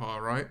great-grandpa,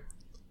 right?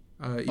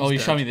 He's Oh, you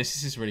dead. show me this.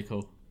 This is really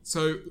cool.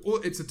 So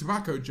it's a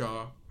tobacco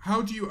jar.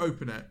 How do you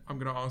open it? I'm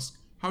going to ask.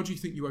 How do you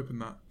think you open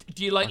that?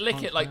 Do you like lick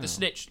can't it like the tell.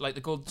 snitch, like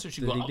the golden sushi?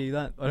 Did he do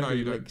that? I don't No, think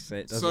you he don't. licks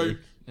it, does So,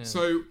 he?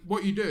 so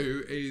what you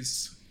do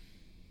is...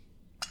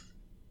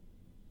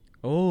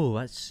 Oh,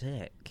 that's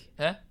sick.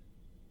 Huh?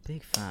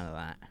 Big fan of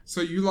that.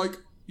 So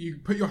you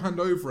put your hand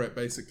over it,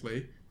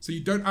 basically. So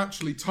you don't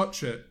actually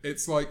touch it.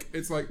 It's like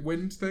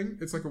wind thing.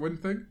 It's like a wind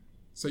thing.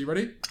 So you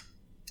ready?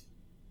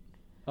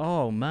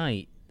 Oh,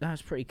 mate,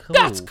 that's pretty cool.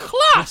 That's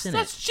class. Isn't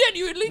That's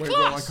genuinely Wait,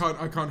 well, class.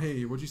 I can't hear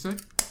you. What'd you say?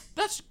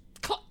 That's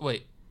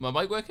wait. My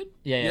mic working?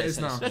 Yeah, Yeah, it's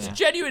says- now. That's yeah.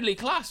 genuinely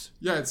class.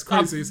 Yeah, it's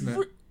crazy, isn't it?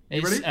 You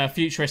It's ready?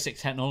 futuristic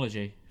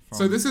technology. From,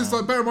 So this is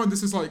like, bear in mind,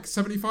 this is like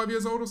 75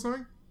 years old or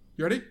something.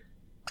 You ready?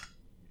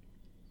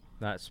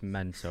 That's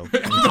mental.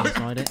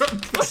 Inside it.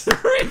 That's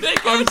really good.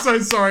 I'm so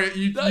sorry.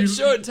 You That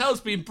show and tell's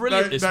been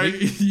brilliant this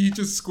week. you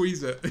just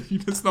squeeze it. You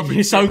just nothing.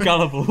 You're so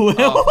gullible.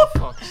 Oh, for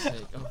fuck's sake.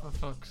 Oh, for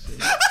fuck's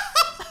sake.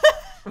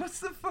 What's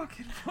the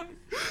fucking point?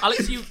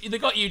 Alex, they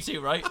got you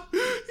two, right?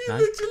 You No.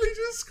 literally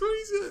just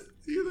squeeze it.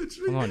 You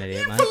literally. I'm not an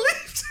idiot, you mate.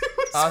 believed it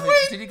was wind.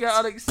 Did you get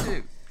Alex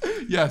too?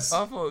 Yes.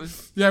 I thought it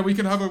was. Yeah, we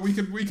can have a. We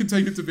can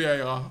take it to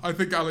VAR. I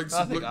think Alex.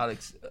 I think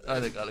Alex.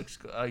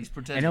 He's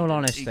pretending. In all he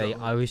honesty,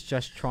 got I was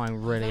just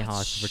trying really That's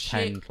hard to shit.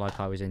 pretend like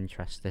I was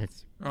interested.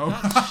 Oh.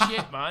 That's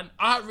shit, man.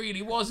 I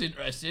really was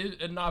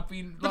interested, and I've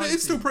been. But lied it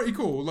is to. still pretty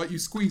cool. Like you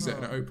squeeze it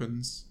and it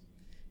opens.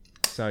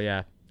 So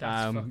yeah,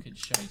 That's fucking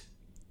shite.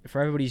 for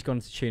everybody who's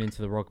gone to tune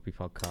into the rugby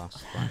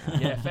podcast, right now,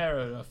 Yeah, fair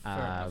enough. Fair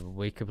enough.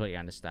 we completely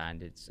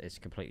understand. It's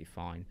completely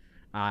fine.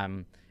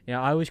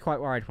 I was quite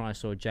worried when I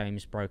saw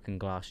James' broken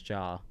glass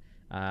jar,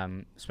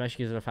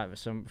 especially because of the fact that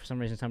for some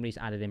reason somebody's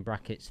added in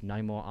brackets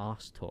no more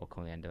arse talk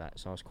on the end of that.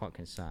 So I was quite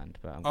concerned.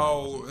 But I'm glad it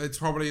wasn't. Oh, it's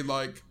probably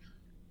like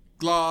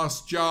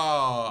glass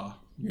jar.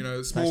 You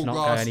know, small Let's not go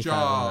glass any further than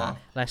jar.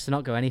 that. Let's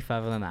not go any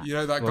further than that. You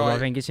know that Well, guy. I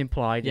think it's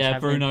implied. Yeah, it's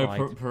heavily Bruno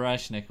implied.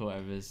 Parashnik or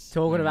whatever his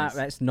Talking name about is.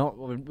 that's not.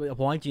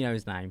 Why do you know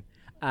his name?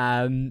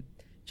 Do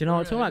you know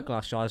what? Talking about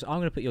glass jars, I'm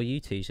going to put your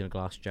U2s in a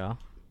glass jar.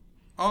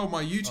 Oh,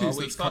 my YouTube's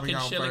we that's coming fucking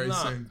out shilling very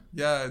that? soon.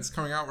 Yeah, it's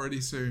coming out really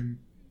soon.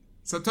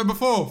 September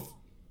 4th.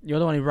 You're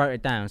the one who wrote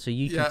it down, so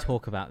you Yeah. can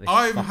talk about this.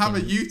 I have a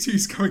fucking-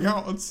 U2's coming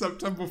out on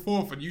September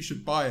 4th, and you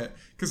should buy it.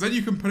 Because then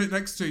you can put it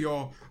next to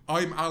your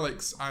I'm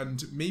Alex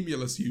and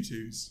Memulous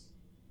U2's.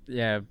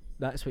 Yeah,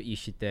 that's what you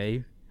should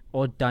do,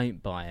 or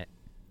don't buy it.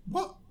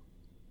 What?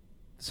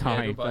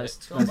 Sorry, don't buy that's,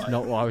 it. Don't that's buy it.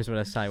 not what I was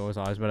going to say. Was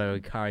I was going to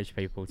encourage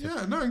people to.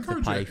 Yeah, no,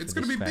 encourage pay it. for It's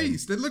going to this be thing.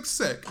 beast. It looks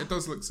sick. It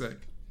does look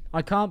sick.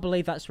 I can't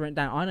believe that's written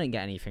down. I don't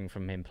get anything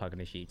from him plugging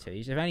his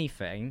U2s. If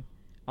anything,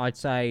 I'd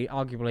say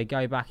arguably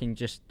go back and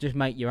just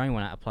make your own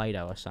one out of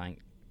Play-Doh or something.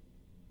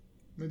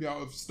 Maybe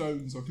out of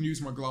stones. I can use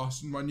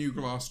my new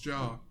glass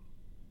jar.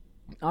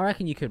 I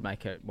reckon you could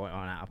make it one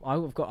out of.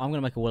 I'm going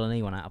to make a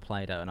WillNE one out of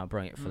Play-Doh, and I'll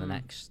bring it for the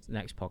Mm.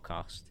 next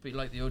podcast. Be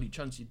like the only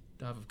chance you'd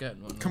have of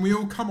getting one. Can we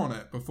all come on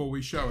it before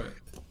we show it?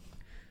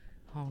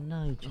 Oh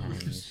no,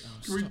 James!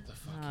 Oh, stop the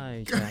fucking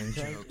No, James!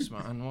 jokes,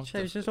 man. What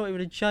James, the it's not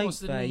even a joke What's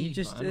the there. You need,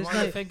 just man? there's Why are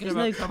you no thinking there's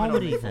about no coming on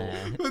comedy me for?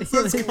 there. Let's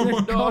There's come no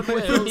on. No,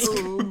 comedy.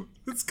 Will.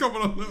 Let's come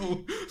on a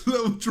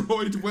little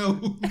droid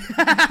Will.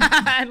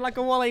 Like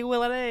a Wally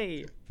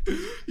WillNE.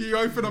 You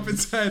open up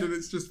its head and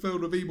it's just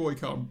filled with e-boy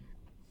cum.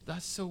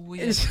 That's so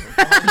weird. That's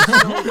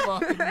so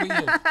fucking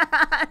weird.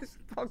 This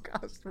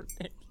podcast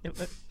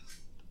ridiculous.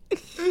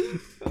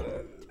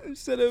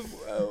 Instead of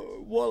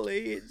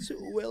Wally, it's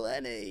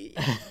WillNE.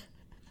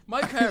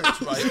 My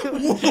parents, right?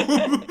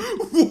 Woman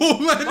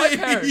My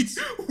parents,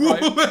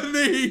 right?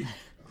 Woman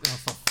Oh,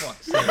 for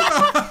fuck's sake.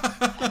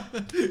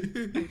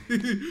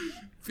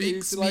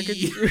 Fix It's like a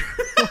me.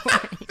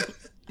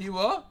 You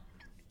what?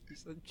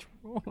 It's a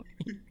drawing.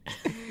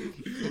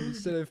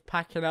 Instead of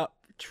packing up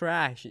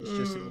trash, it's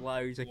just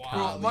loads of Bro,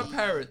 cum. my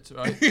parents,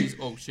 right?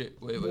 Oh shit!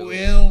 Wait.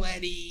 Will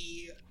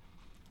Eddie.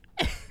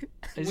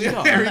 Is he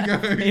not? There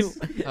he goes.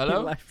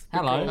 Hello? left the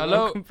Hello? call.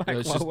 Hello? Welcome back. No,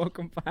 it's just-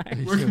 Welcome back.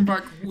 Welcome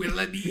back,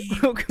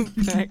 WillNE's. Welcome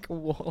back,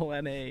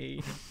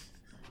 WillNE's.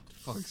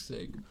 Fuck's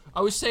sake.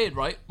 I was saying,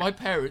 right, my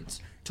parents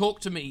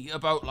talk to me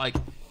about, like,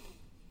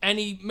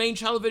 any main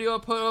channel video I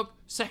put up,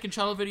 second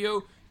channel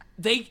video.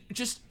 They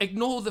just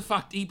ignore the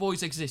fact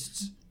E-Boys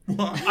exists.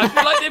 What? I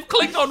feel like they've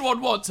clicked on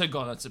one once and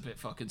gone, that's a bit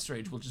fucking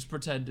strange, we'll just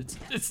pretend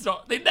it's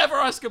not. They never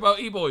ask about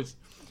E-Boys.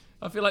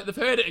 I feel like they've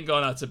heard it and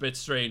gone, that's a bit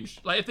strange.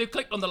 Like, if they've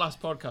clicked on the last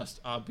podcast,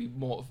 I'd be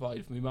mortified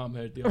if my mum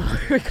heard the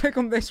other. Click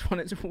on this one.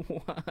 It's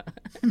what?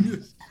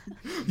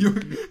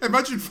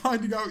 Imagine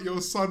finding out your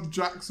son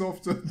jacks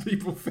off to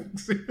people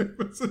fixing him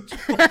as a job.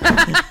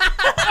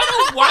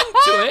 I don't wank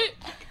to it!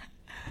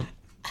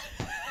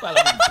 Well,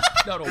 I mean,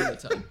 not all the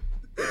time.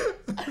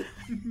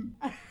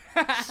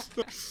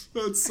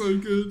 That's so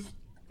good.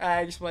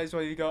 Explains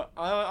why you got.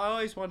 I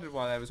always wondered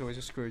why there was always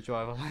a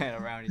screwdriver laying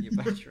around in your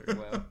bedroom.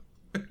 Well,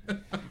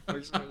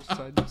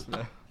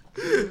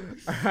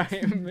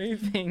 Alright,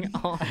 moving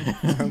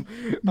on.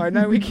 I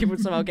know we keep on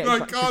somehow getting I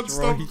back to can't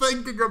stop droids.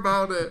 thinking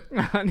about it.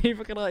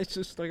 Neither can I. It's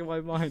just stuck in my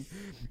mind.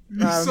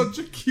 You're such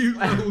a cute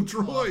little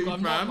droid, I've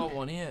not man. got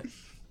one here.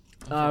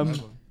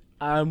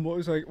 What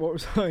was I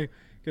going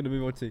to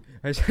move on to?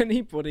 Has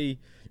anybody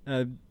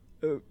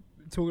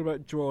talking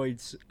about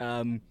droids?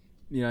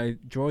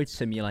 Droid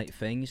simulate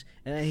things.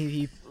 And any of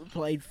you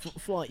played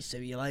Flight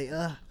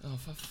Simulator? Oh,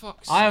 for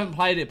fuck's sake. I haven't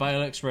played it, but it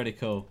looks really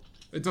cool.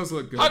 It does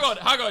look good. Hang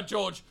on,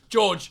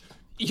 George,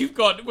 you've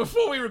got,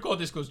 before we record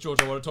this, because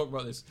George, I want to talk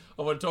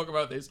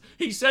about this.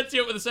 He said to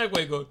you with the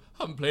segue, going,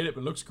 haven't played it,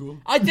 but it looks cool.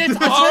 I did.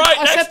 Alright,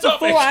 I said next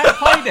before topic. I hadn't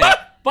played it,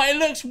 but it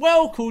looks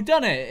well cool,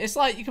 doesn't it? It's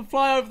like you can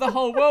fly over the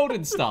whole world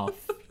and stuff.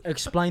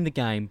 Explain the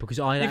game, because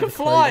I don't can have a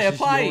clue. fly a This is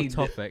your plane.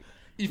 topic.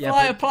 You Yeah,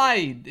 fly but a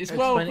plane. It's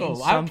well explain it in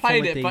cool. I haven't some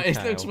played form it, of but it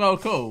detail. looks well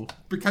cool.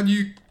 But can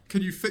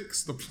you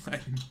fix the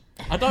plane?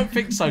 I don't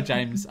think so,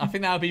 James. I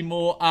think that would be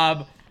more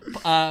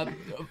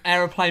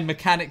aeroplane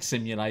mechanic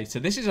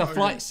simulator. This is a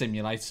flight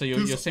simulator, so you're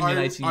 'Cause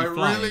simulating I your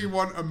flying. really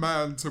want a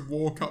man to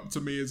walk up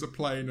to me as a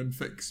plane and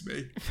fix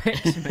me.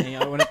 Fix me.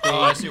 I want to be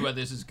Oh, I see where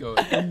this is going.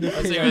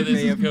 I see where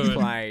this is going.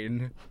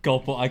 plane.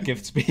 God, what I'd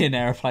give to be an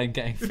aeroplane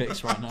getting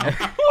fixed right now.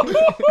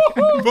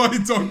 By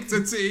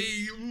Dr.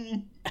 T.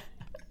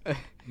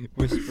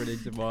 Whispered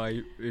into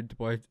my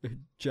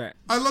jet.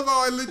 I love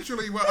how I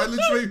literally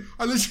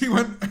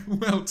went,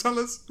 well, tell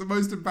us the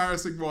most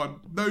embarrassing one.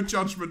 No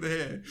judgment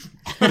here.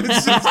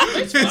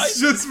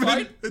 It's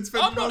fine. been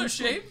I'm not non-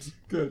 ashamed.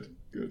 Good.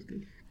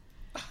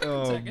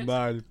 Oh take it.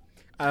 man,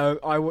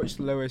 I watched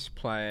Lewis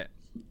play it,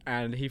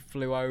 and he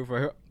flew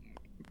over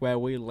where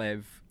we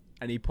live,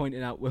 and he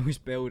pointed out Will's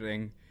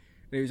building, and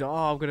he was like,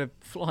 "Oh, I'm gonna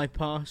fly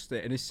past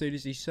it," and as soon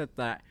as he said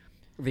that,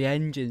 the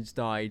engines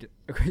died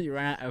because he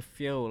ran out of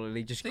fuel, and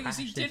he just The thing is, crashed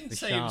he into didn't the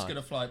say he was shard.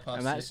 going to fly past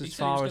And that's it. He as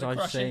said he was far as gonna I've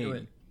crash into seen.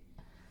 it.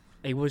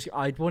 He was.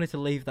 I wanted to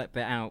leave that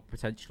bit out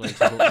potentially,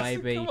 so I thought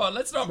maybe Come on,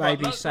 let's not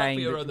saying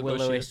be around that the Will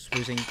bush here. Lewis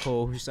was in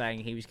call, saying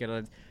he was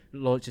going to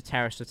launch a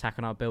terrorist attack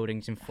on our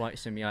buildings in Flight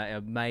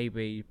Simulator.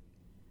 Maybe,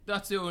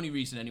 That's the only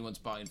reason anyone's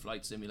buying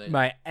Flight Simulator.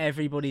 mate.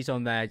 Everybody's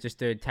on there just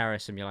doing terror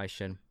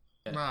simulation.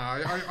 Nah,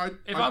 I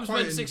If I I'm quite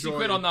spending 60 enjoy-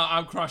 quid on that,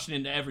 I'm crashing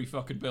into every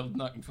fucking building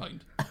I can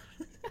find.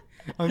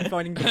 I'm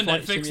finding the And then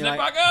flight fixing it simulator.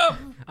 back up.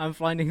 I'm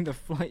finding the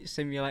Flight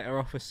Simulator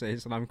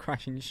offices, and I'm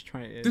crashing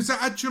straight in. Does it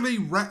actually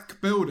wreck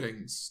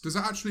buildings?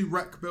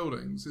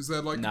 Is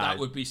there like... No. That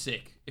would be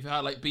sick. If it had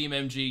like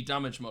BeamMG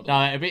damage model.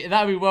 No,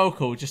 that'd be well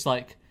cool. Just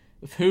like,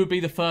 who would be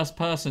the first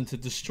person to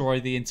destroy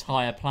the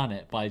entire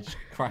planet by just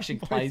crashing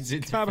planes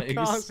into things?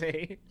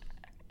 Kamikaze.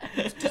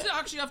 Does it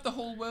actually have the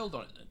whole world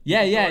on it then?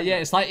 Yeah.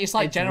 It's like It's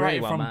generated really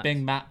well from mapped.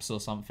 Bing Maps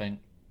or something,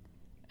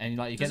 and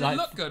like you Does get it like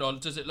look good or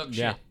does it look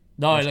Yeah. shit?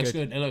 no, it That's looks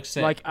good. good. It looks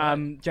sick. Like,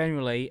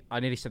 generally, I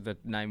nearly said the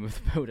name of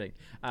the building,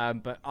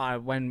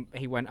 but when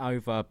he went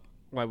over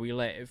where we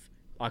live,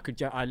 I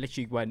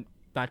literally went,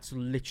 that's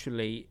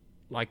literally,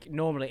 like,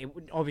 normally,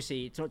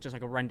 obviously, it's not just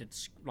like a rendered,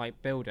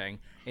 like, building,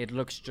 it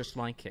looks just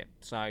like it,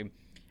 so,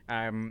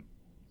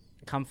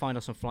 come find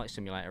us on Flight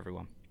Simulator,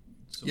 everyone.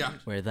 Yeah,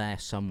 We're there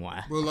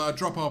somewhere. we'll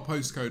drop our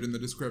postcode in the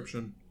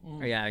description.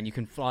 Yeah, and you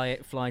can fly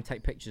and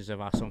take pictures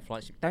of us on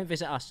Flight Simulator. Don't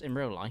visit us in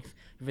real life,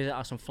 visit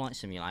us on Flight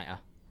Simulator.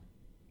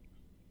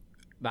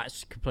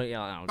 That's completely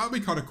allowed. That'd be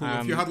kind of cool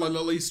if you had like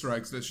little Easter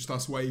eggs that's just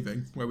us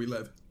waving where we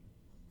live.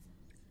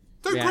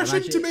 Don't Yeah, crash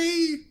into imagine-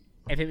 me!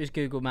 If it was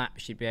Google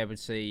Maps, you'd be able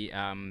to see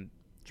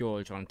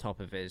George on top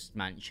of his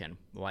mansion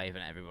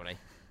waving at everybody,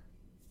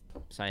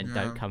 saying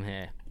 "Don't come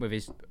here" with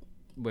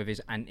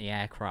his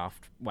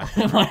anti-aircraft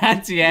weapon. my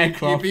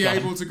anti-aircraft. You'd be gun.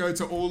 able to go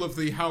to all of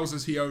the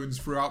houses he owns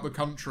throughout the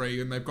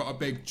country, and they've got a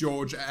big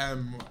George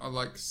M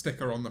like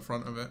sticker on the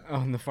front of it.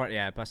 On the front,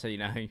 yeah, that's how you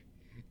know.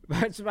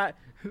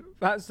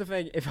 That's the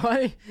thing. If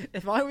I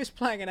was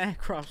playing an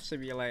aircraft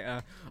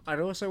simulator,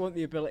 I'd also want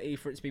the ability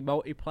for it to be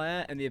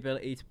multiplayer and the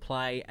ability to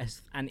play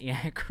as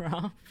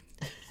anti-aircraft.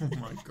 Oh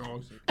my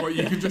god! Well,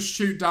 you can just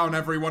shoot down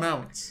everyone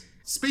else.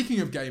 Speaking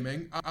of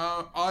gaming,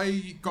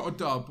 I got a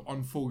dub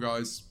on Fall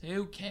Guys.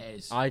 Who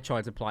cares? I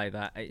tried to play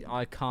that.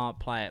 I can't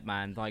play it,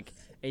 man. Like,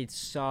 it's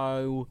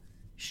so...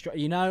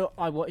 You know,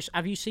 I watched...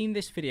 Have you seen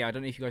this video? I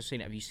don't know if you guys have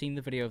seen it. Have you seen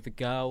the video of the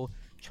girl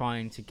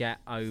trying to get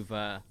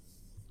over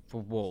the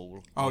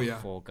wall? Oh, yeah.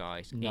 Fall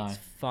Guys. No. It's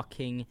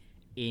fucking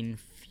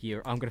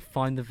infuriating. I'm going to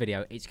find the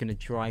video. It's going to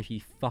drive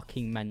you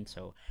fucking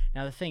mental.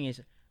 Now, the thing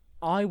is,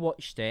 I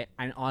watched it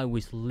and I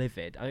was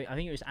livid. I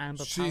think it was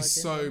Amber She's Paladin.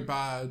 so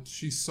bad.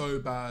 She's so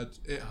bad.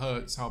 It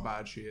hurts how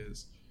bad she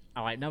is.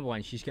 Alright, number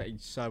one, she's getting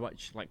so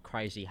much like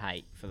crazy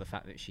hate for the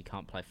fact that she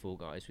can't play Fall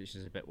Guys, which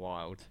is a bit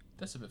wild.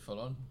 That's a bit full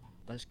on.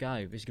 Let's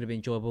go. This is going to be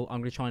enjoyable.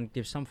 I'm going to try and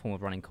give some form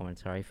of running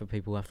commentary for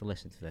people who have to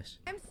listen to this.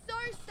 I'm so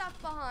stuck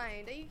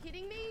behind. Are you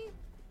kidding me?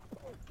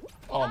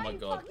 Oh Are my you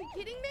god. fucking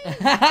kidding me?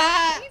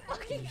 Are you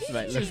fucking kidding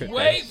Mate, me? look at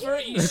Wait this. for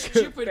it, you Look at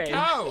stupid this.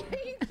 cow.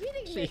 Are you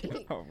kidding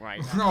me? Oh,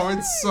 right. Oh,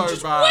 it's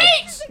so bad.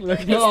 Wait! Look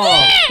at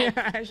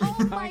there! She Oh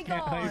can't my get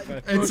God.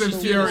 over. It's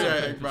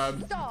infuriating,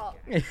 man. Stop.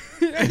 She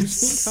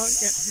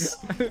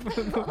can't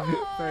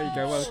get... There you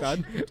go, well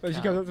done. When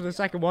she comes up to the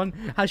second one,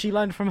 has she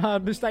learned from her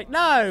mistake?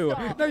 No!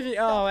 Stop. No, she...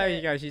 Oh, there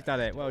you go, she's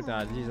done it. Well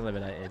done, she's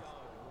eliminated.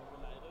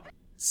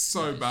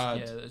 So bad.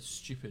 Yeah, that's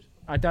stupid.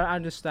 I don't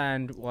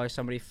understand why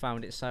somebody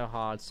found it so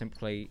hard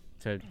simply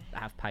to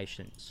have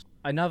patience.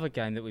 Another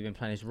game that we've been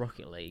playing is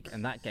Rocket League,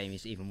 and that game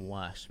is even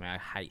worse. I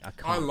can't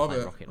I love play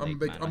it. Rocket I'm a League,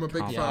 big- man. I'm a I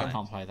big can't Yeah, fan. play I it.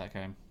 can't play that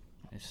game.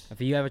 It's...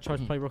 Have you ever tried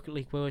to play Rocket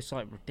League, Will? It's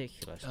like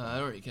ridiculous. I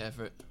don't really care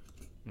for it.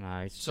 No,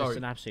 it's Sorry. just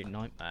an absolute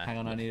nightmare. Hang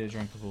on, I need a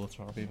drink of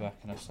water. I'll be back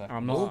in a sec.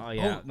 I'm not,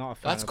 not a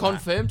fan That's of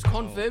confirmed.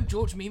 Confirmed.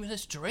 George Meeman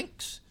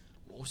drinks.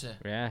 Water.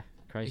 That. Yeah,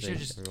 crazy. You should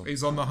just- everyone.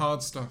 He's on the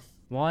hard stuff.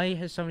 Why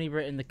has somebody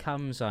written the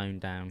cum zone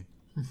down?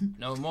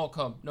 No more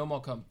cum. No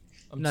more cum.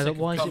 I'm No, sick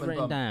but why of is cum it and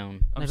written bum.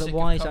 down? I'm No, sick but of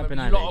why has cum that been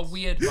and- added? You lot are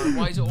weird, man.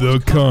 Why is it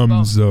always cum and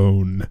bum?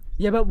 zone.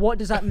 Yeah, but what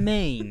does that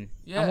mean?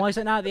 Yeah. And why is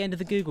it now at the end of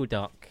the Google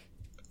Doc?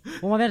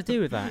 What am I meant to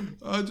do with that?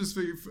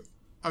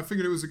 I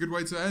figured it was a good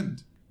way to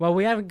end. Well,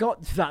 we haven't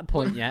got to that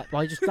point yet.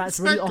 But that's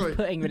really Exactly.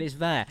 off-putting that it's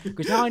there.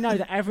 Because now I know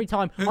that every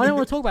time... I don't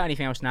want to talk about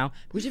anything else now.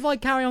 Because if I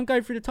carry on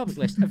going through the topic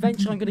list,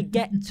 eventually I'm going to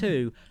get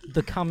to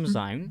the cum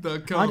zone. The I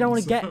cum don't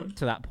want to zone. get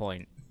to that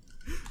point.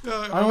 Yeah,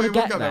 don't wanna we'll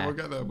get get there. there. We'll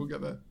get there. We'll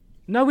get there.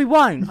 No, we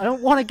won't. I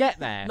don't want to get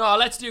there. No,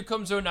 let's do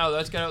cum zone now.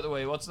 Let's get out of the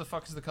way. What's the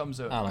fuck is the cum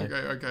zone? Hello.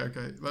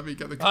 Okay. Let me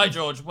get the. Hi,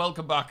 George.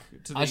 Welcome back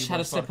to the I just had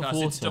a Ewoks sip of podcast.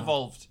 It's water.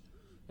 devolved.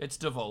 It's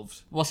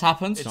devolved. What's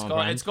happened?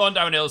 It's gone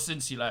downhill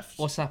since you left.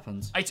 What's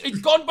happened? It's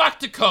gone back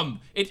to cum.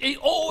 It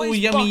always Oh,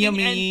 yummy, fucking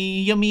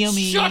yummy, yummy,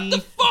 yummy. Shut the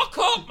fuck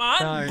up, man.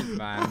 Don't,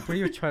 man.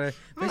 We were trying to...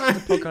 This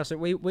is the podcast that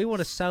we want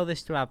to sell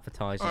this to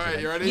advertisers. All right,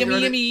 you ready? Yummy,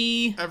 You ready?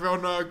 yummy.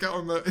 Everyone, get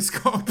on the. It's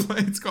got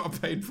a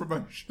paid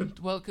promotion.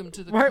 Welcome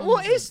to the Right, cum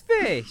what zone. is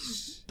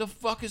this? The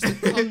fuck is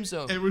the cum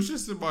zone? It was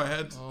just in my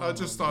head. I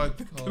just started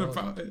thinking God.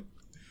 about it.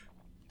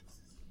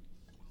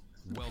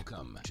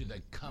 Welcome to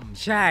the cum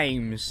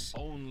James.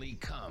 only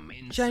cum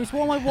inside. James,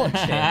 what am I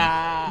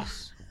watching?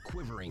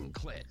 Quivering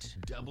clit,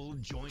 double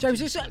jointed James,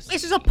 this pussy,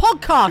 is a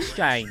podcast,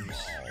 James.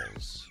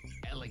 balls,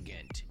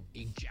 elegant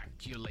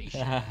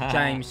ejaculation.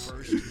 James,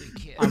 First the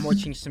kiss, I'm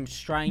watching some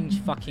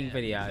strange fucking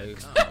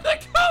videos. The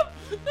cum.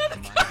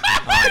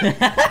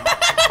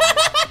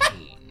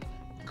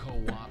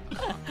 co-op.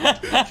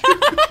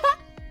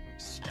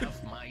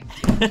 Stuff my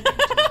dick into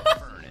a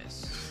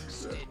furnace.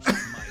 Stitch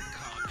my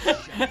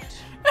cock shut.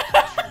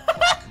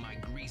 Crack my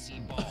greasy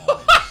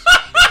balls.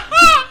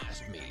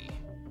 Blast me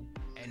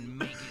and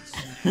make it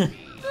snappy.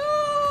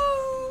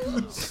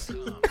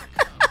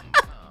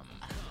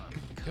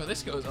 Yo,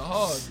 this goes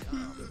hard.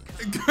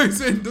 It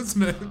goes in,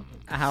 doesn't it?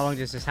 How long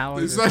does this? How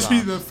long It's does this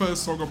actually last? the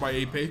first song on my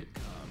EP.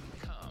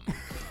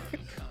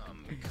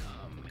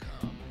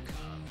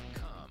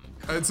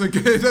 It's a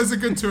good. There's a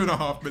good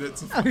 2.5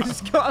 minutes. Of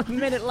It's got a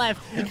minute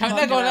left.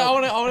 Hang on, I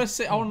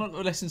want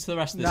to listen to the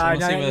rest of this. I No,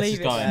 want to see where this leave is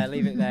it going. there.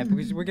 Leave it there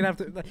because we're gonna have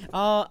to.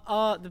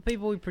 The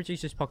people who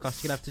produce this podcast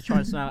are gonna have to try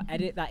and somehow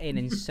edit that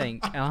in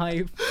sync. And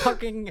I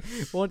fucking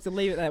want to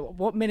leave it there.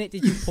 What minute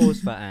did you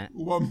pause that at?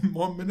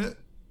 1 minute.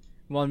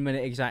 1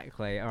 minute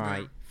exactly. All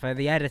right. For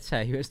the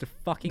editor who has to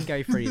fucking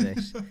go through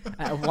this,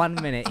 at 1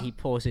 minute he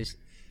pauses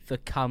the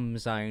cum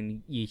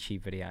zone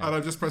YouTube video. And I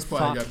just press play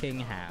again. Fucking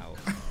hell!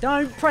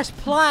 Don't press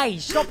play.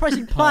 Stop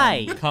pressing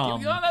play.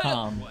 Calm.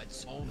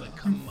 What's all the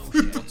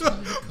commotion?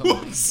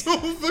 What's all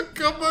the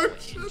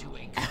commotion?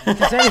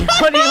 Does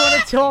anybody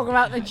want to talk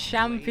about the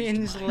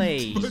Champions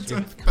League?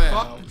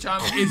 Fuck the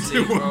Champions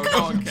League, bro.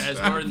 No one cares.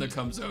 We're in the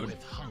cum zone.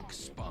 With hunk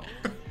spunk.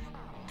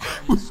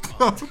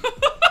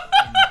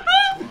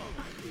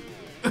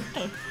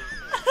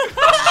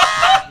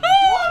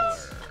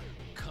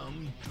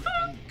 Cum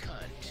dripping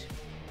cunt.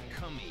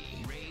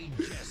 Cummy Ray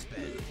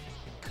Jespin.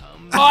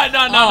 Cum Oh,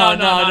 no. No, Yeah,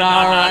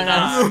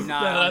 I'm that's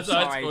how it's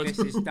sorry. going. This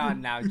is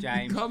done now,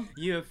 James. Come.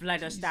 You have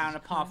led us down a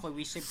pathway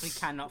we simply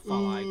cannot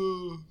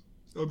follow.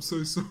 I'm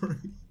so sorry.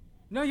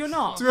 No, you're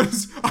not. To be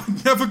honest,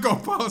 I've never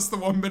got past the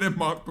 1 minute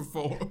mark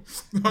before.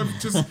 I'm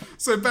just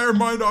so bear in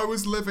mind I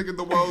was living in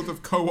the world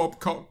of co-op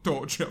cock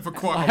torture for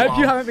quite a I while. hope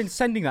you haven't been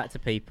sending that to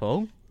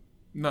people.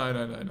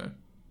 No.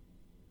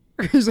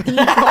 Because then you've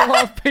got a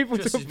lot of people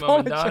Just to his mum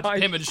and dad.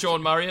 apologise. Him and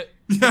Sean Marriott.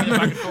 Back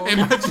and forth.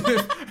 Imagine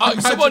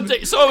if. Someone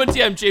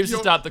imagine- DM James'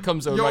 You're- dad that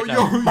comes over you're- right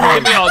now. you're-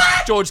 Give me odds,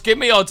 George. Give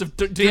me odds of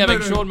DMing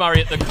no. Sean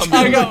Marriott that comes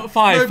I over. got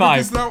five. No,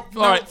 because now-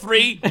 All right,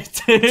 3,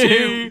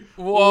 2,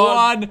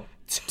 1,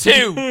 2.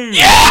 You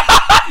Yeah!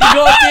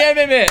 got to DM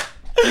him it.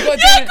 You got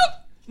to DM him.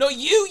 No,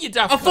 you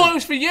daft I thought cunt. it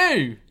was for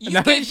you. You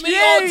No, gave it's me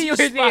you, odds, you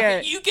smack it.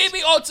 idiot. You gave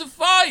me odds of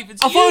 5.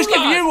 It's I you, thought I was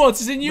giving lad. you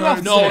odds, as in you have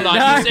to. No, lad,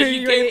 No, you said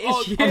you gave it's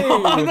odds. you.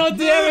 I'm not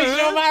DMing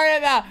Sean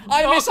Marriott that.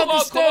 I No, come on,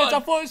 misunderstood. come on. I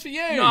thought it was for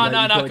you. No, you've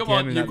no, gotta come DM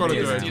on. him You've got to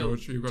do that it, video.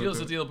 George. You've got to Deal's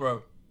do a it. deal,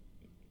 bro.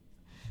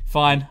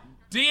 Fine.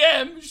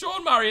 DM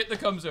Sean Marriott that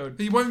comes over.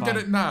 He won't get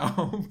Fine. it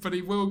now, but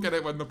he will get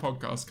it when the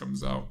podcast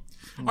comes out.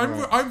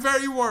 I'm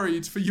very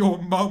worried for your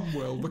mum,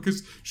 Will,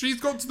 because she's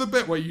got to the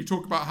bit where you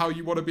talk about how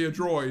you want to be a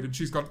droid, and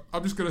she's gone,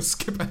 I'm just going to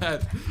skip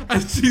ahead.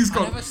 And she's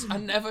gone, I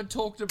never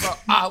talked about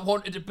I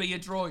wanted to be a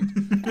droid.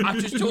 I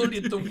just told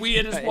you the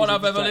weirdest one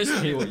I've ever listened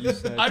Exactly what you to.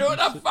 said. I don't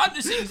have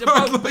fantasies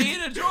about being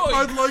a droid.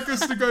 I'd like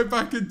us to go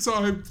back in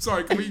time.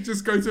 Sorry, can we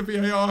just go to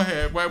VAR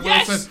here, where Will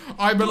Yes, said,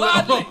 I'm a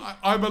gladly.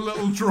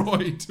 little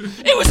droid.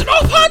 It was an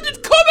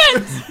offhanded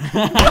comment.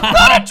 I'm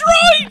not a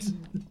droid.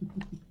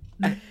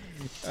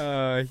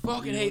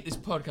 Fucking hate this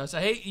podcast.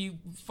 I hate you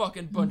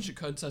fucking bunch of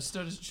cunts. I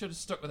should have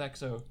stuck with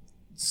EXO.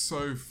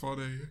 So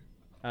funny.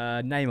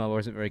 Neymar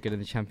wasn't very good in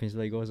the Champions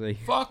League, was he?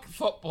 Fuck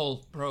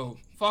football, bro.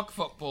 Fuck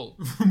football.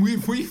 we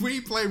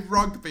play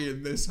rugby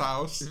in this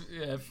house.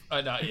 Yeah,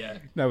 I know, yeah.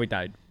 No, we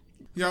don't.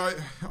 Yeah,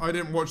 I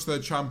didn't watch the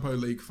Champo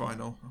League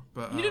final,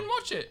 but You didn't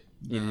watch it?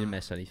 You didn't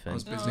miss anything.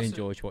 was busy. Me and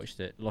George watched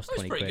it. Lost It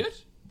was 20 pretty quid.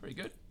 good. Pretty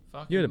good.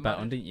 Fucking You had a bet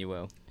mad. on, didn't you,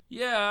 Will?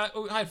 Yeah,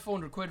 I had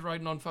 400 quid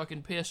riding on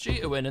fucking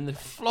PSG to win, and they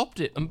flopped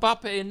it.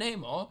 Mbappe and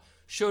Neymar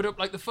showed up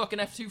like the fucking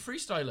F2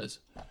 freestylers.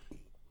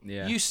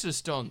 Yeah.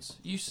 Useless dons.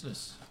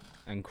 Useless.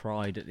 And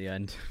cried at the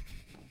end.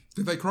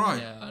 did they cry?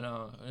 Yeah, I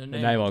know. And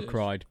And Neymar did.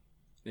 cried.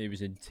 He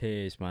was in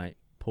tears, mate.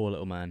 Poor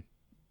little man.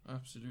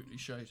 Absolutely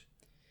shite.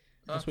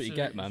 That's what you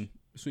get, man.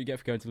 That's what you get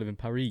for going to live in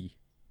Paris.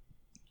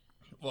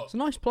 What? It's a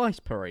nice place,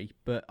 Paris,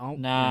 but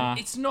Nah.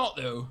 It's not,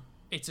 though.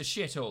 It's a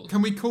shithole.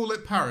 Can we call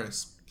it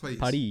Paris, please?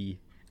 Paris.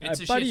 It's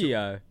a Paris.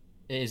 shithole.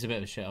 It is a bit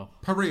of a shell.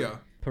 Paria.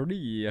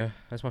 Paris.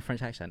 That's my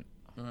French accent.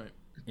 Alright.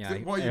 Yeah,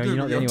 What are you you're doing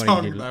not with the your only one who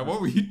tongue can do- there?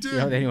 What were you You're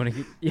not the doing? only one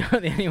who can, you're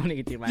not the only one who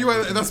can do You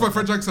languages. that's my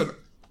French accent.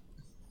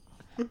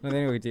 Not the only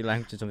one who can do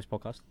languages on this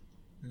podcast.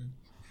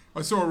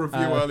 I saw a review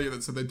earlier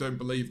that said they don't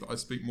believe that I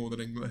speak more than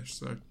English,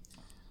 so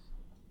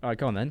Alright,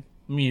 go on then.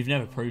 I mean, you've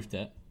never proved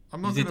it.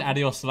 I'm You not did gonna.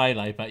 adios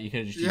lele, but you could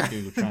have just used Yeah.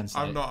 Google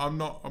Translate. I'm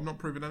not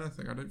proving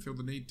anything. I don't feel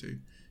the need to.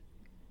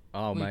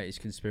 Oh, mate, it's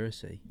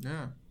conspiracy.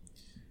 Yeah.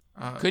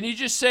 Can you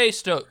just say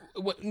stuff?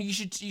 You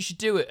should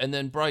do it, and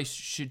then Bryce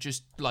should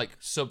just like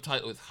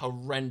subtitle with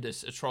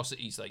horrendous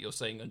atrocities that you're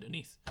saying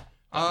underneath.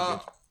 I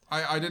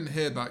didn't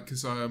hear that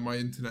because my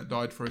internet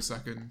died for a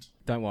second.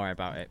 Don't worry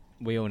about it.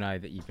 We all know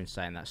that you've been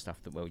saying that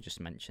stuff that Will just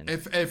mentioned.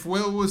 If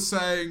Will was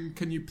saying,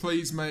 "Can you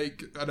please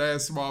make an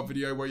ASMR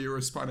video where you're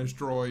a Spanish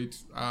droid?"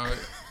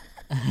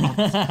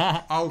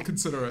 I'll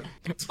consider it.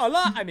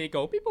 Hola,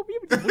 amigo. People.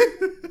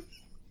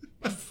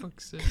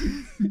 Fuck's sake.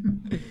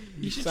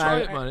 You should So, try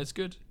it, man. It's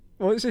good.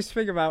 What's this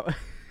thing about?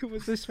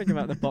 What's this thing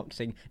about the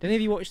boxing? Did any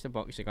of you watch the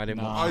boxing? I didn't.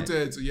 No. Watch I it.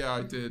 did. Yeah,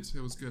 I did. It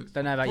was good.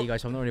 Don't know about you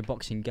guys. I'm not really a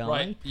boxing guy.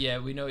 Right? Yeah,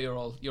 we know you're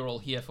all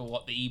here for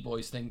what the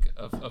e-boys think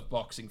of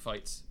boxing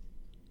fights.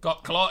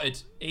 Got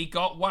clotted. He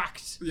got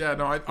whacked. Yeah,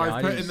 no, I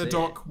I put didn't in the see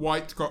doc.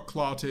 White got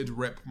clarted.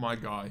 Rip my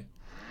guy.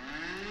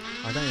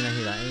 I don't even know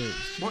who that is.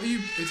 What are you?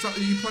 Are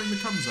you playing the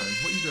cum zone?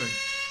 What are you doing?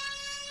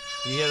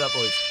 You hear that,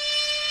 boys?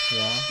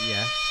 Yeah.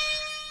 Yes.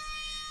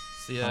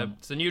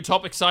 It's the new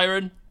topic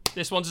siren.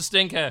 This one's a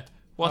stinker.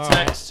 What's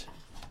Alright. next?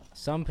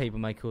 Some people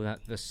may call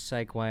that the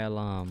Segway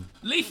alarm.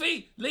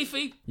 Leafy.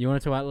 You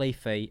want to talk about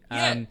Leafy?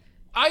 Yeah.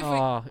 I think.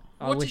 Oh,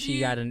 I what wish did he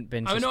you- hadn't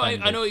been I suspended.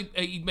 know. I know.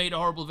 He made a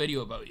horrible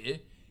video about you.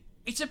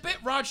 It's a bit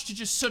Raj to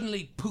just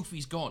suddenly poof.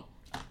 He's gone.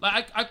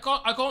 Like I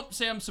can't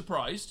say I'm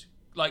surprised.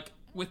 Like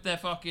with their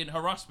fucking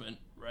harassment.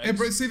 Right? Yeah,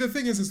 but see, the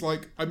thing is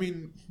like, I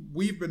mean,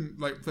 we've been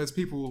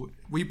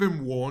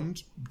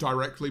warned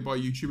directly by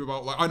YouTube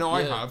about, like, I know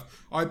Yeah.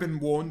 I've been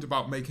warned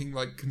about making,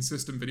 like,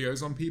 consistent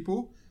videos on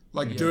people,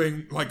 like,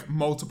 doing, like,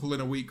 multiple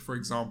in a week, for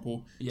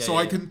example. Yeah, so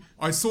yeah.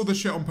 I saw the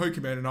shit on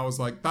Pokemon and I was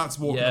like, that's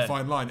walking Yeah. a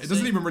fine line. It doesn't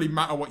See- even really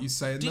matter what you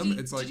say in Did them. he,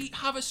 It's like, did he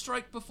have a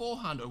strike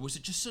beforehand, or was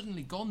it just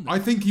suddenly gone? Then? I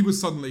think he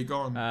was suddenly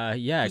gone.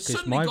 Yeah, It's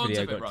because suddenly my gone to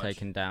video a bit, got Raj.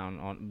 taken down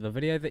on the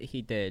video that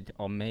he did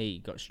on me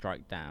got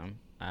struck down.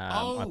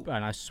 Oh.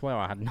 And I swear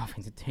I had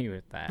nothing to do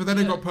with that. but then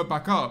it got put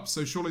back up,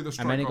 so surely the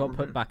strike And then it got removed.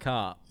 put back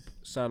up.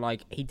 So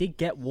like he did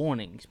get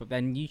warnings, but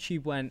then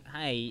YouTube went,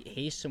 "Hey,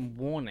 here's some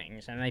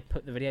warnings," and they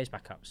put the videos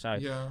back up. So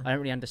Yeah. I don't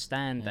really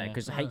understand that Yeah.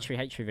 because the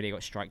H3 video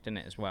got striked in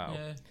it as well.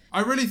 Yeah.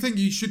 I really think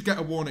he should get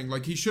a warning.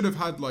 Like, he should have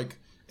had, like,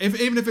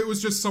 even if it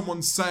was just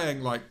someone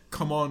saying, like,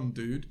 come on,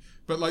 dude.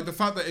 But, like, the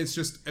fact that it's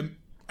just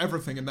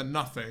everything and then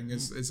nothing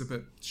is a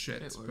bit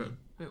shit.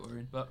 Bit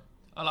worrying, but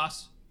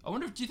alas. I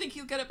wonder. Do you think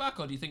he'll get it back,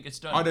 or do you think it's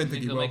done? I don't Do you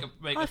think he they'll will.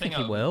 make a I thing think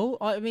he out? will.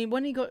 I mean,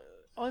 when he got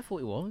I thought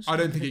he was. I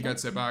don't think he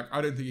gets it back.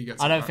 I don't think he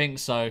gets. I it don't back. think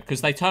so,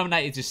 because they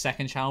terminated his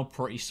second channel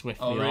pretty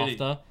swiftly Oh, really?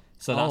 after.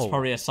 So that's Oh.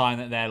 probably a sign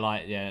that they're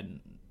like, yeah.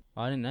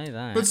 I didn't know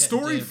that. But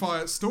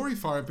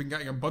Storyfire have been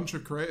getting a bunch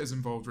of creators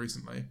involved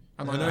recently,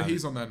 and I know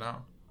he's on there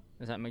now.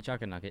 Is that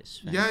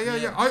McJuggernuggets?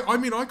 Yeah. I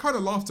mean, I kind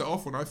of laughed it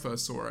off when I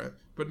first saw it,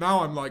 but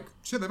now I'm like,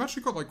 shit, they've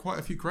actually got like quite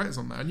a few creators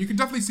on there, and you can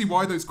definitely see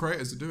why those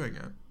creators are doing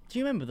it. Do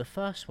you remember the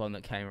first one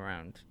that came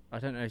around? I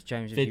don't know if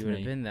James, if you would have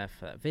VidMe. been there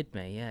for that.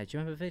 VidMe, yeah. Do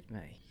you remember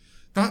VidMe?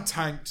 That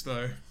tanked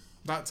though.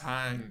 That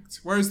tanked.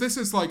 Whereas this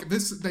is like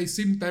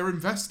they're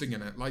investing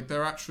in it. Like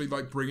they're actually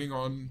like bringing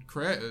on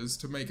creators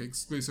to make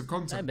exclusive Yeah,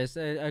 content. but it's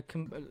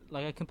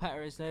like a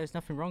competitor. There's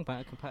nothing wrong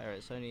about a competitor.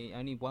 It's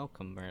only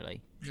welcome,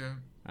 really. Yeah.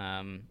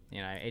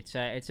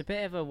 It's a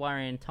bit of a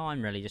worrying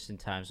time, really, just in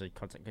terms of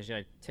content, because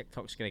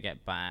TikTok's gonna get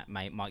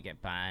might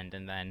get banned,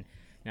 and then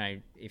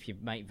if you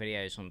make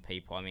videos on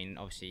people, I mean,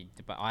 obviously,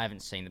 but I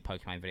haven't seen the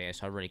Pokemon video,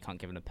 so I really can't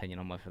give an opinion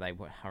on whether they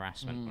were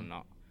harassment or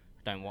not.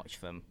 I don't watch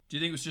them. Do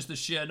you think it was just the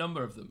sheer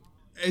number of them?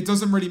 It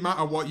doesn't really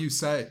matter what you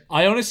say.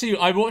 I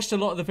watched a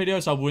lot of the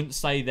videos. I wouldn't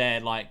say they're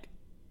like,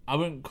 I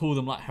wouldn't call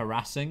them like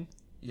harassing.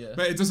 Yeah.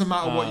 But it doesn't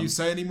matter what you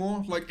say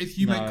anymore. Like if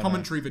you make no.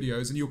 commentary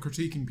videos and you're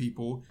critiquing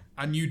people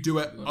and you do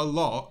it a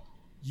lot,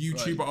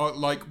 YouTube are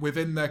like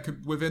within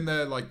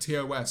their like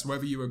TOS,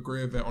 whether you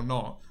agree with it or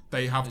not,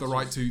 they have the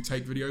right to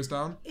take videos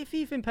down. If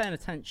you've been paying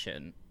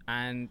attention,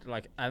 and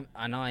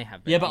I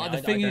have been. Yeah, but I mean, the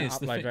thing I don't is,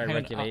 upload very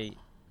regularly.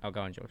 I'll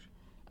go on, George.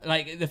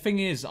 Like the thing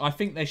is, I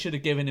think they should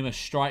have given him a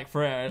strike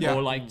for it, Yeah.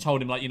 or like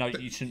told him like, you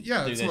shouldn't do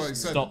that's what I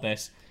this, said. stop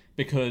this,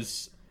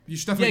 because You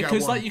should definitely get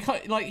because one. like you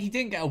can't, like he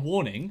didn't get a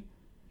warning.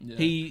 Yeah.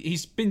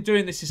 He's been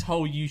doing this his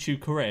whole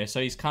YouTube career,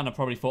 so he's kind of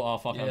probably thought, oh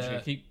fuck, I'm just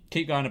Yeah. gonna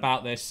keep going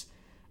about this.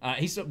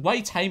 He's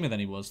way tamer than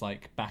he was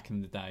like back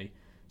in the day,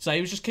 so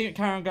he was just carrying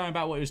on going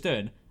about what he was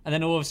doing, and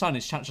then all of a sudden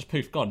his channel just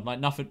poof gone,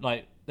 like nothing,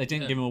 like they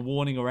didn't give him a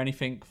warning or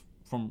anything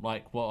from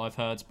like what I've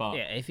heard. But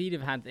Yeah, if he'd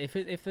have had, if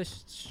the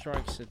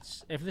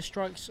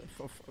strikes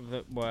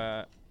that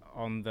were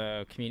on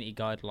the community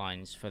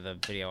guidelines for the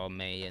video on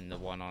me and the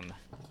one on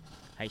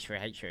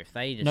H3H3, if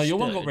they just No, your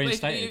one got But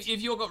reinstated.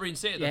 if you got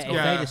reinstated, that's if not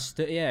Yeah. they'd have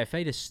stood, if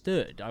they'd have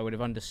stood, I would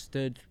have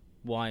understood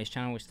why his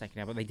channel was taken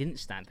out. But they didn't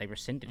stand; they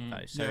rescinded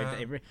those. So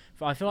Yeah.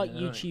 I feel like Yeah.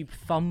 YouTube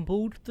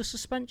fumbled the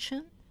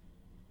suspension.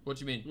 What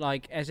do you mean?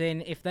 Like, as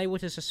in, if they were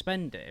to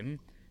suspend him,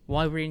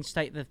 why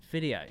reinstate the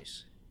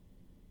videos?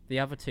 The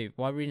other two,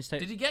 why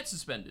reinstate? Did he get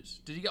suspended?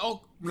 Did he get?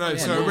 Oh, No, Yeah,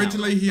 so no.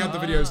 originally he had the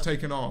videos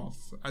taken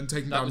off and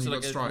taken That down was and he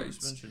like got a strikes.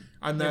 suspension.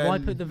 And Yeah, then why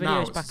put the now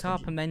videos it's back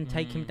up suspension. and then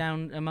take him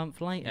down a month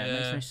later? It makes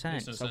Yeah, no makes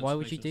sense. no So sense, why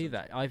would makes you no do sense.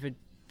 that? Either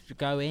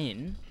go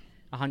in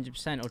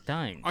 100% or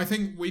don't. I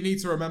think we need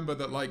to remember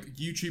that like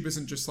YouTube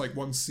isn't just like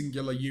one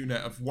singular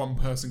unit of one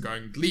person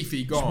going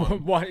Leafy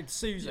gone. Why did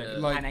Susan Yeah.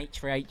 Like- and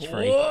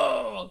H3H3?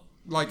 Whoa!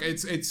 Like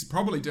it's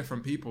probably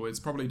different people. It's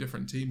probably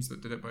different teams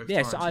that did it both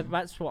Yeah, times. so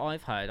that's what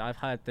I've heard. I've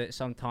heard that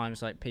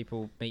sometimes like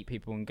people meet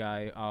people and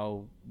go,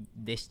 "Oh,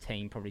 this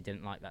team probably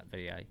didn't like that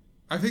video."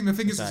 I think the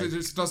thing is, So- it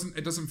just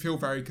doesn't feel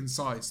very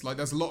concise. Like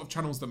there's a lot of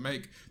channels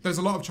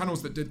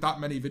that did that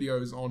many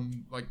videos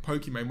on like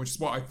Pokemon, which is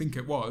what I think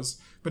it was.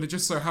 But it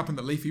just so happened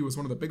that Leafy was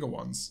one of the bigger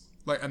ones.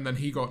 Like, and then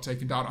he got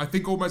taken down. I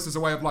think almost as a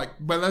way of like,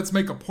 well, let's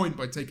make a point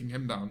by taking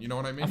him down. You know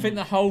what I mean? I think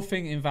the whole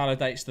thing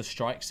invalidates the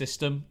strike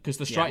system, because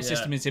the strike Yeah.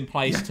 system is in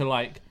place to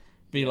like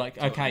be like,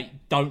 okay,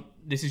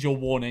 this is your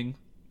warning,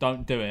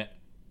 don't do it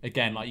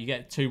again. Like you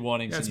get 2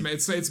 warnings. yeah, and you-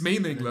 it's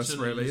meaningless,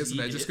 shouldn't really, just isn't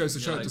it? It eat just it. goes to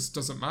show Yeah, it like- just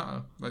doesn't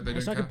matter. Like they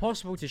It's don't like care.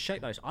 impossible to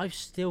shake those. I've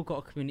still got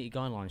a community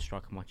guideline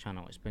strike on my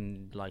channel. It's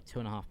been like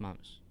 2.5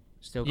 months.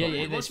 Still got yeah,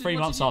 it. it's What did- 3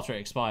 what months did you- after it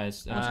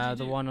expires. did you The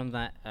do? one on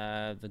that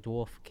the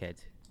dwarf kid.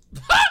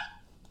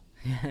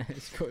 Yeah,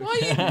 it's called. Why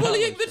are you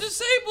bullying the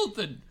disabled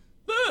then?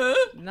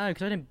 No,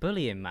 because I didn't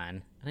bully him,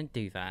 man. I didn't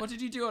do that. What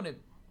did you do on him?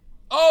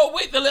 Oh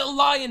wait, the little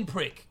lion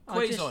prick.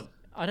 Quazon.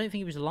 I don't think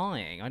he was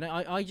lying.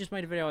 I just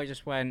made a video. I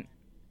just went,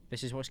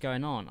 "This is what's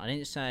going on." I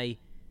didn't say,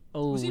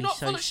 "Oh, Was he he's not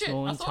so full of shit?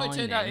 small I and thought it tiny."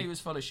 turned out he was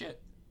full of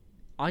shit.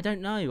 I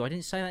don't know. I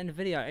didn't say that in the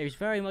video. It was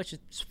very much a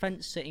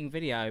fence-sitting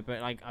video,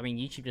 but like, I mean,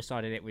 YouTube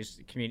decided it was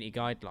community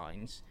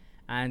guidelines,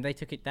 and they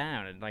took it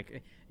down. And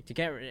like, to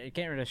get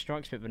rid of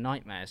strikes, a bit of a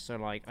nightmare. So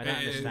like, I don't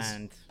It is.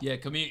 understand. Yeah,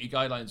 community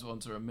guidelines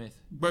ones are a myth.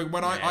 But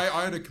when I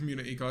had a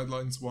community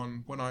guidelines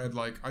one when I had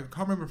like I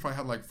can't remember if I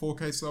had like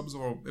 4K subs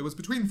or it was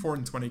between 4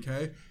 and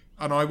 20K,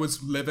 and I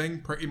was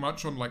living pretty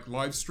much on like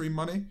live stream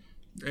money.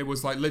 It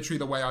was like literally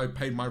the way I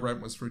paid my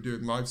rent was through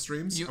doing live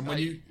streams. And when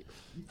you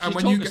Talk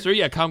us get, through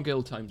your cam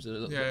guild times. A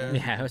little yeah,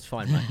 bit. Yeah, that's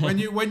fine, mate.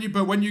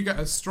 when you get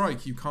a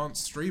strike, you can't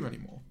stream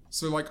anymore.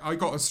 So like I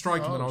got a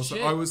strike and then Oh,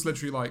 shit. I was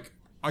literally like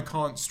I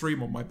can't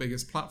stream on my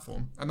biggest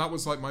platform, and that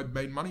was like my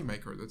main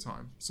moneymaker at the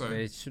time. So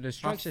The strike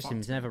That's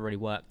system's fucked. never really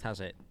worked, has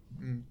it?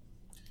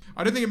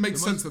 I don't think it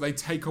makes sense that they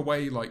take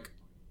away like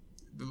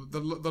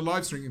the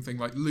live streaming thing,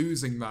 like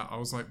losing that. I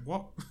was like,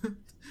 what?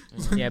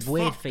 Yeah,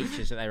 weird Fuck.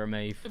 features that they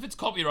remove. If it's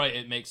copyright,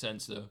 it makes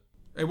sense though.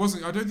 It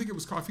wasn't. I don't think it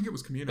was. I think it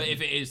was But Community.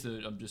 if it is,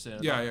 I'm just saying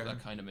Yeah, that, yeah.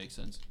 that kind of makes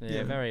sense.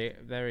 Yeah, very,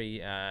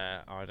 very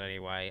odd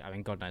anyway. I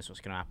mean, God knows what's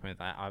going to happen with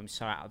that. I'm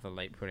so out of the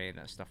loop putting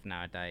that stuff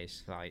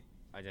nowadays. Like,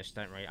 I just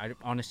don't really...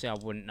 honestly, I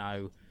wouldn't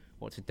know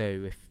what to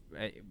do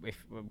if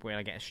when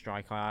I get a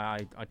strike. I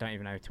don't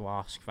even know to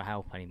ask for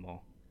help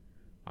anymore.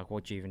 Like,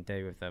 what do you even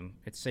do with them?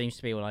 It seems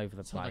to be all over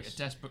the Sounds like a place.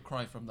 desperate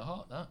cry from the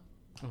heart, that.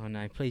 Oh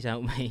no, please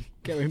help me.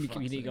 Get rid of me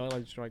community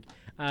guideline strike.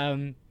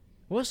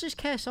 What's this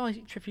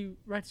KSI Trippy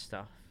Red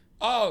stuff?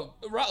 Oh,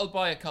 rattled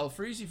by a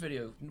Calfreezy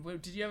video.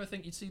 Did you ever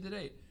think you'd see the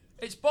date?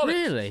 It's bollocks.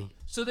 Really?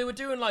 So they were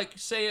doing like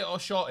say it or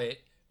shot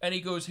it, and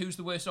he goes, "Who's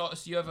the worst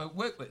artist you ever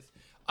worked with?"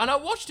 And I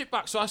watched it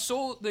back, so I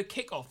saw the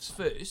kickoffs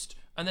first,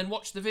 and then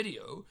watched the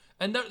video,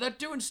 and they're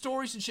doing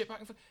stories and shit back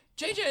and forth.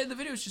 JJ in the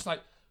video was just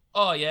like,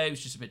 "Oh yeah, he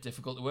was just a bit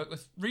difficult to work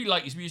with. Really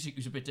like his music, he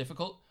was a bit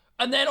difficult."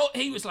 And then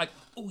he was like,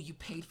 "Oh, you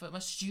paid for my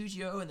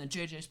studio," and then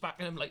JJ's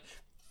backing him like,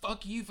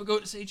 "Fuck you for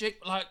going to see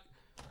Jake." Like,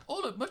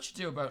 all that much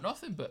ado about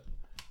nothing, but.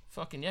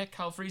 Fucking yeah,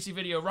 Calfreezy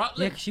video Yeah,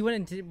 rattling. because she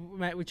went and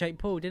met with Jake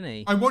Paul, didn't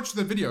he? I watched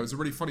the video. It's a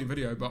really funny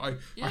video, but I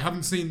Yeah.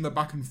 haven't seen the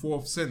back and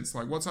forth since.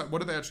 Like, what's that? What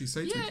did they actually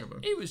say to Yeah, each other?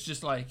 he was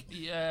just like,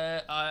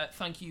 yeah,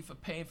 thank you for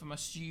paying for my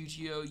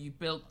studio. You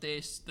built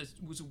this. This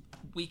was a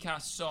weak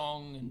ass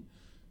song, and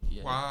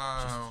yeah,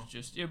 Wow.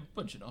 just yeah, a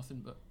bunch of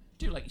nothing. But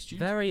do like his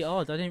studio. Very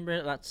odd. I didn't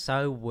realize that's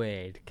so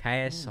weird.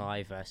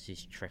 KSI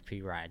versus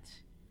Trippy Red.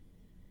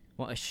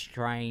 What a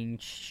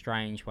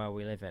strange world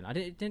we live in. I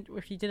didn't.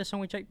 If he did a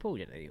song with Jake Paul,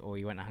 did he? Or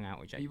you went and hung out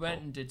with Jake He Paul?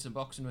 went and did some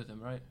boxing with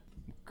him, right?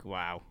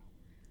 Wow.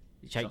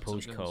 Jake Shot some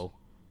Paul's guns. cool.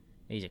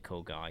 He's a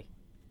cool guy.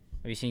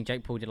 Have you seen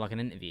Jake Paul did like an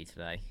interview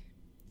today?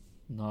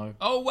 No.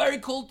 Oh, where he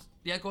called?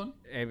 Yeah, go on.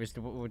 It was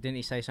didn't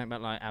he say something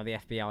about like how the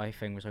FBI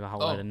thing was like a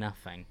whole Oh. load of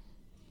nothing?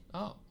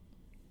 Oh,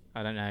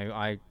 I don't know.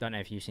 I don't know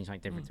if you've seen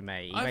something different to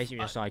me. I've-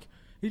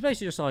 He's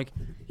basically just like,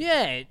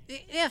 yeah, the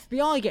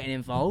FBI getting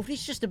involved.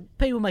 It's just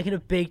people making a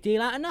big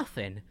deal out of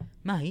nothing,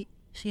 mate.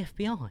 It's the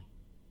FBI.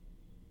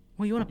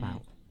 What are you on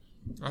about?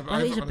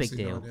 I is a big honestly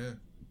deal. No idea.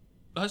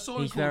 I saw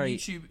him He's call very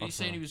YouTube. He's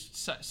saying he was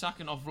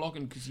sacking off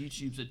vlogging because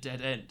YouTube's a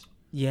dead end.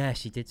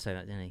 Yes, he did say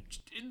that, didn't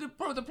he?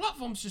 The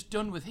platform's just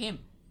done with him.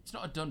 It's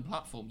not a done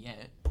platform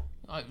yet.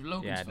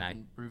 Logan's Yeah, no.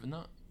 fucking proven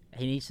that.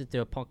 He needs to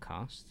do a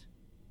podcast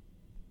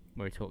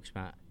where he talks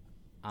about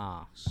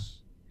arse.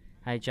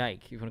 Hey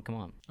Jake, you want to come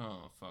on?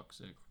 Oh, fuck's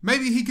sake.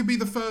 Maybe he could be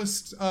the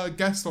first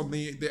guest on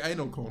the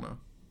anal corner.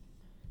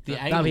 The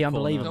That'd anal be corner.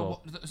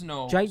 unbelievable.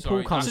 No, Jake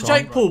sorry, Paul comes that's So on.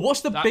 not Jake Paul, right.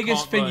 what's the That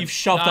biggest can't thing run. you've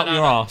shoved Nah, up nah,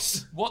 your nah.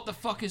 ass? What the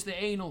fuck is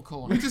the anal We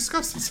corner?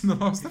 discussed this in the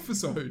last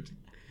episode.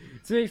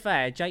 To be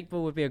fair, Jake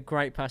Paul would be a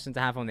great person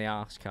to have on the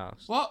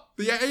Arsecast. What?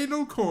 The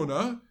anal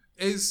corner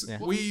is Yeah.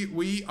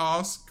 we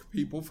ask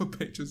people for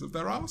pictures of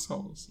their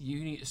assholes.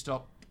 You need to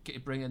stop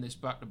bringing this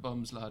back to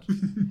bums, lad.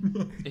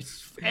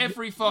 It's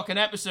every fucking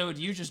episode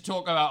you just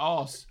talk about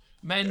arse.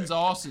 Men's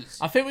arses.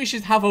 I think we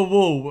should have a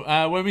wall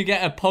when we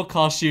get a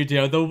podcast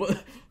studio,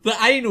 the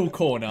anal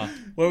corner,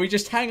 where we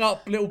just hang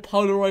up little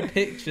Polaroid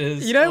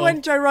pictures. You know of-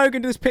 when Joe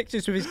Rogan does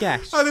pictures with his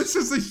guests? And it's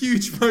just a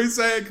huge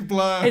mosaic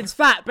blur. It's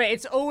that, but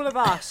it's all of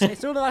us.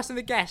 It's all of us and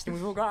the guest, and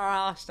we've all got our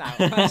arse out.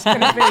 That's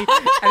going to be... And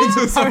it's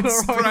just a on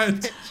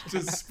Polaroid spread.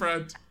 Just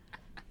spread.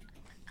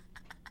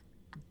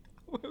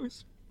 picture.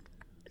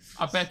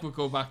 I bet we'll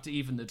go back to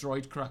even the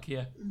droid crack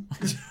here.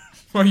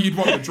 Well, you'd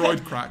want the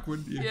droid crack,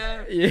 wouldn't you?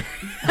 Yeah. Yeah.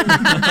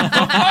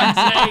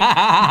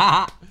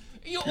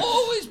 You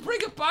always bring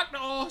it back to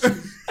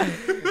arses.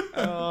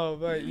 Oh,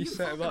 mate, you You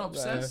set him fucking up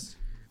there. obsessed.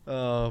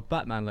 Oh,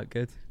 Batman looked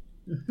good.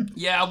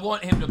 Yeah, I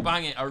want him to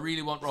bang it. I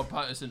really want Rob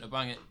Patterson to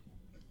bang it.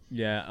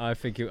 Yeah, I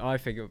think it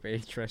would be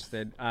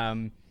interesting.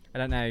 I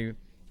don't know.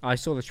 I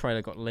saw the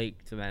trailer got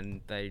leaked and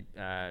then they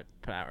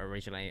put out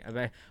originally.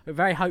 I'm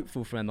very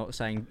hopeful for them not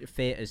saying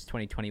theaters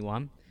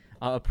 2021.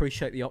 I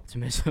appreciate the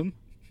optimism.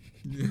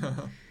 Yeah.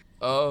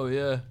 Oh,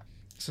 yeah.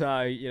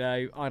 So, you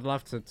know, I'd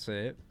love to see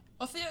it.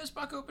 Are theatres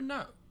back open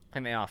now? I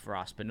think they are for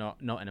us, but not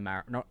in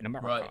America. Not in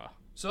America. Right.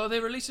 So are they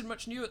releasing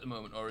much new at the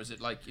moment, or is it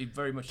like you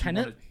very much...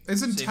 Tenet? You wanna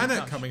Isn't save Tenet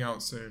cash? coming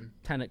out soon?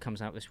 Tenet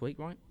comes out this week,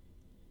 right?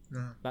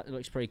 Yeah. That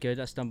looks pretty good.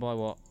 That's done by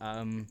what?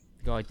 The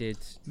guy did.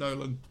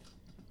 Nolan.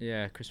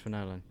 Yeah, Christopher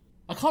Nolan.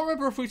 I can't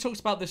remember if we talked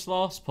about this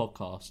last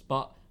podcast,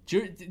 but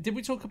did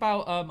we talk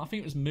about? I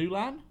think it was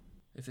Mulan.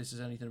 If this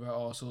is anything about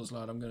arseholes,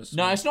 lad, I'm going to...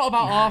 No, it's not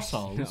about Not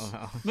arseholes.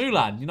 about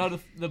Mulan, you know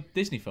the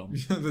Disney film.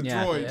 The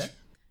Yeah. droid. Yeah.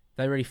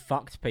 They really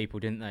fucked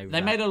people, didn't they? with They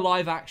that? made a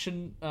live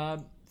action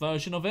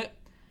version of it,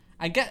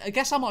 and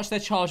guess how much they're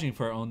charging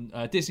for it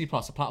on Disney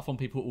Plus, a platform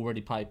people already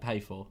pay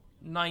for.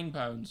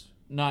 £9.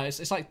 No,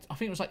 it's like I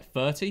think it was like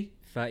 30.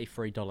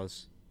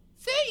 $33.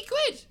 30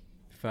 quid?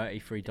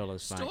 $33, mate.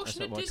 That's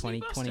Extortionate like, what, Disney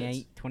 20,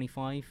 28,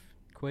 25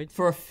 quid?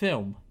 For a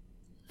film.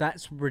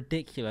 That's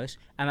ridiculous.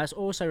 And that's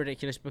also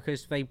ridiculous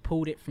because they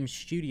pulled it from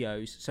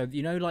studios. So,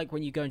 you know, like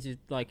when you go into,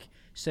 like,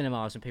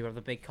 cinemas and people have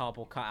the big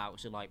cardboard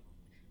cutouts of, like,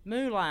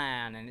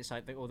 Mulan, and it's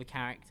like all the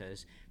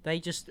characters. They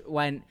just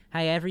went,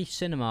 hey, every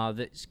cinema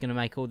that's going to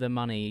make all the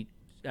money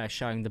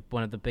showing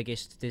one of the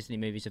biggest Disney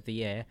movies of the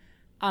year,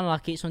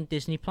 unlucky, it's on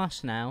Disney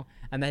Plus now,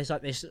 and there's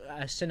like this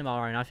cinema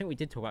owner. I think we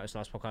did talk about this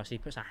last podcast. He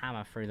puts a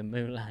hammer through the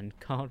Mulan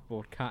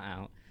cardboard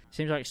cutout.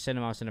 Seems like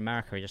cinemas in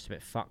America are just a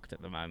bit fucked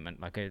at the moment.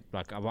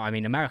 I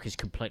mean, America's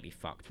completely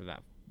fucked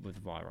with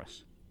the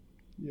virus.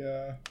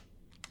 Yeah.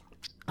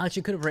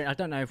 Actually, could have written. I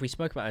don't know if we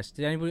spoke about this.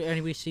 Did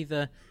anybody see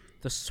the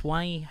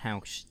Sway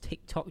House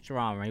TikTok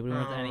drama?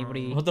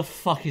 Anybody? What the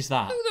fuck is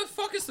that? Who the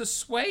fuck is the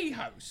Sway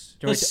House?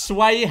 The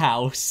Sway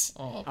House.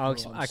 Oh, I'll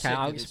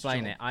God,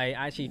 explain it. I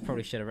actually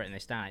probably should have written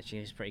this down. Actually,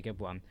 it's a pretty good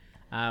one.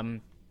 I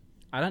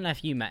don't know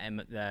if you met him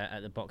at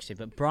the boxing,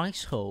 but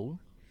Bryce Hall,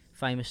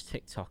 famous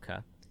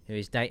TikToker who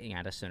is dating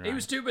Addison. He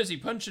was too busy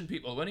punching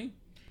people, wasn't he?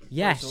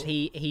 Yes,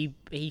 he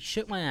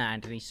shook my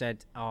hand and he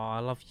said, "Oh, I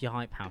love your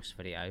Hype House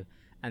video,"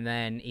 and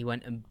then he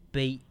went and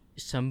beat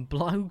some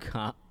bloke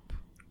up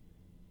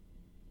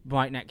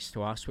right next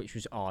to us, which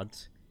was odd.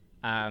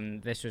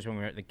 This was when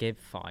we were at the Gibb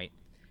fight.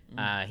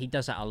 He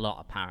does that a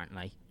lot,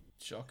 apparently.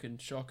 Shocking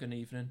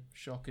evening.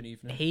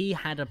 He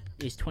had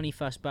his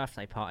 21st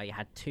birthday party,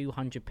 had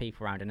 200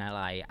 people around in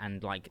LA,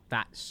 and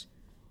that's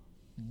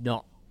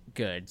not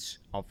good,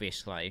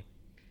 obviously.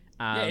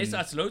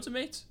 That's loads of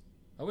mates.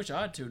 I wish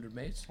I had 200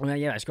 mates. I mean,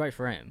 yeah, it's great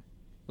for him.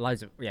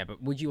 Loads of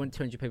but would you want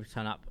 200 people to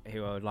turn up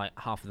who are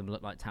half of them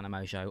look like Tana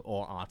Mojo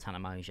or are Tana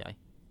Mojo?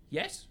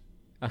 Yes.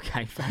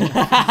 Okay, fair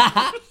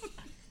enough.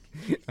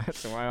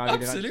 That's the way I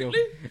mean, absolutely.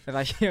 If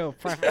that's your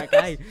preference,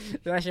 okay.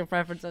 If that's your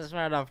preference, that's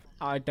fair enough.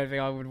 I don't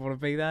think I would want to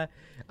be there.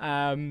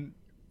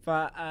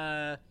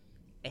 But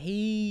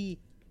he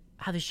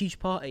had this huge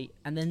party,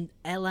 and then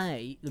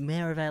LA, the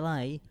mayor of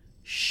LA,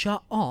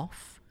 shut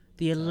off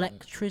the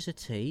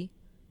electricity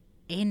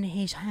in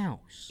his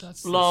house.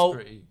 That's Lol.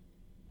 pretty.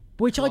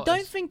 Which I What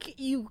don't is- think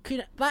you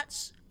could.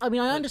 That's. I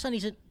mean, I understand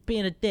he's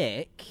being a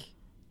dick,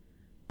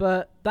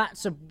 but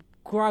that's a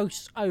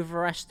gross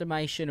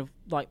overestimation of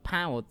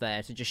power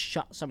there to just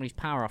shut somebody's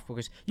power off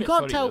because you Bit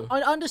can't funny, tell. though.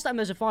 I understand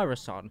there's a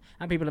virus on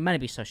and people are meant to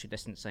be social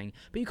distancing,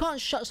 but you can't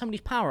shut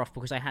somebody's power off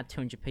because they had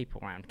 200 people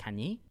around, can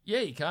you? Yeah,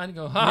 you can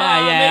go.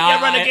 Yeah,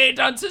 make your renegade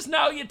dances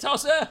now, you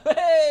tosser.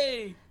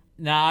 Hey.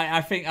 No, I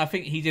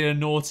think he did a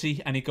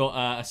naughty and he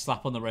got a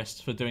slap on the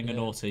wrist for doing a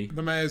naughty.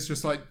 The mayor's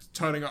just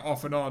turning it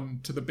off and on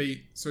to the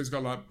beat, so he's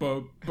got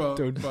bu bu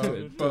bu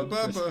bu bu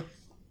bu.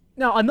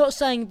 No, I'm not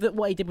saying that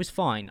what he did was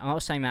fine. I'm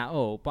not saying that at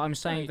all, but I'm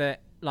saying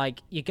that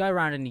you go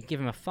around and you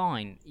give him a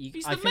fine.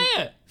 He's the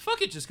mayor.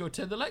 Fuck it, just go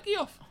turn the leggy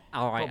off.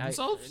 All right, Problem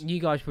solved. you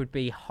guys would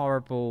be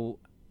horrible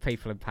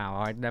people in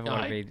power. I'd never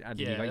want to be.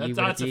 You would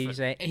abuse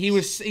it.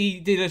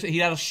 He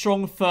had a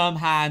strong, firm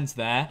hand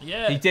there.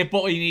 Yeah. He did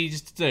what he needed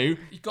to do.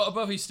 He got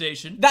above his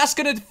station. That's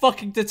gonna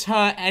fucking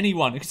deter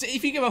anyone. Because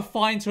if you give a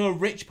fine to a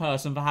rich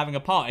person for having a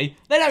party,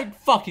 they don't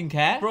fucking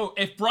care. Bro,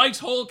 if Bryce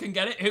Hall can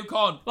get it, who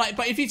can't?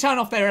 But if you turn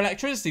off their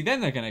electricity,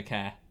 then they're gonna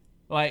care.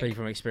 Speaking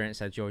from experience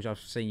there, George, I've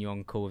seen you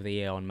on Call of the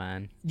Eon,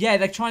 man. Yeah,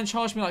 they try and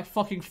charge me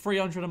fucking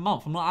 $300 a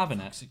month. I'm not having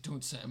it. Like,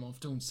 don't set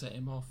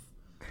him off.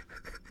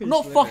 I'm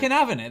not fucking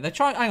having it. They're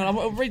trying. Hang on,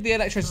 I'll read the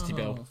electricity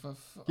bill.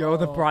 You're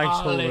the Bryce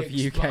Hall of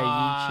Alex, UK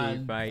man.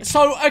 YouTube, mate.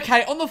 So,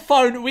 okay, on the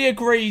phone, we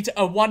agreed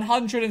a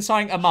 100 and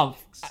something a month.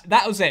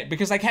 That was it,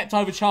 because they kept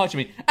overcharging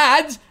me.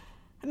 And,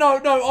 no,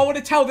 I want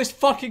to tell this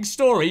fucking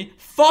story.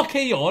 Fuck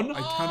Eon.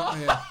 I cannot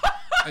hear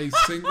a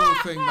single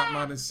thing that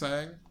man is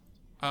saying.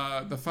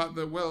 The fact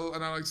that Will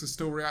and Alex are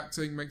still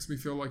reacting makes me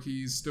feel like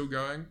he's still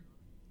going.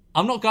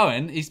 I'm not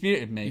going. He's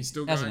muted me. He's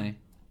still hasn't going. he?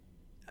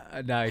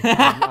 No,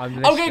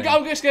 I'm listening.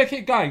 I'm just going to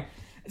keep going.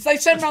 So they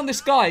sent round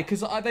this guy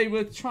because they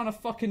were trying to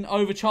fucking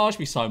overcharge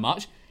me so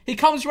much. He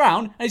comes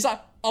round and he's like,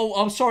 "Oh,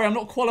 I'm sorry, I'm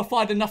not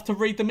qualified enough to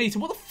read the meter."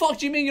 What the fuck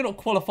do you mean you're not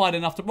qualified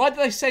enough to? Why did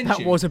they send That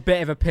you? was a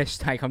bit of a piss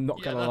take, I'm not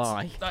Yeah, going to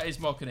lie. that is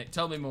mocking it.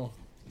 Tell me more.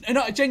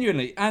 No,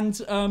 genuinely. And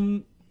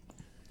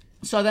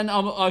so then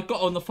I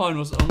got on the phone.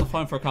 Was on the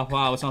phone for a couple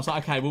of hours, and I was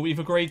like, "Okay, well, we've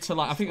agreed to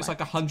I think it's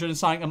 100 and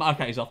something a month."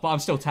 Okay, he's off, but I'm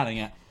still telling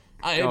it.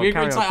 We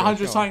agreed to 100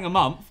 and something a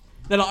month.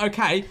 They're like,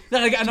 okay.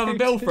 Then I get another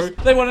bill through.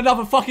 They want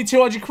another fucking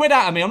 200 quid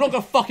out of me. I'm not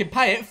gonna fucking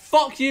pay it.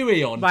 Fuck you,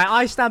 Eon. Mate,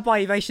 I stand by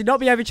you. They should not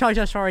be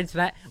overcharging us for our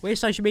internet. We're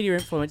social media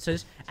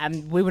influencers,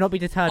 and we will not be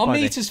deterred Our by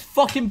this. meter's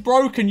fucking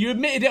broken. You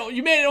admitted it. You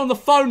admitted it on the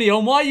phone,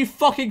 Eon. Why are you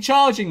fucking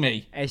charging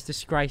me? It's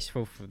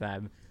disgraceful for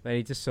them. They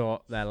need to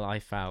sort their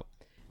life out.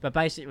 But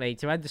basically,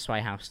 to end the Sway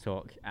House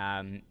talk,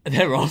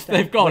 They're off.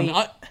 They've gone.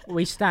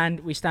 we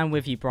stand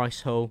with you,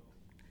 Bryce Hall.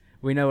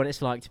 We know what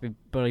it's like to be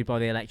bullied by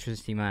the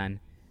electricity man,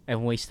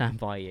 and we stand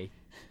by you.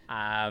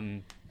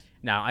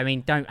 No, I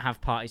mean, don't have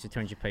parties with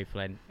 200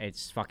 people in.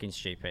 It's fucking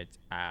stupid.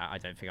 I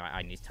don't think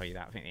I need to tell you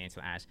that. I think the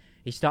internet has.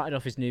 He started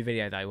off his new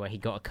video, though, where he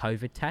got a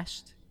COVID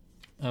test.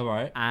 All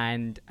right.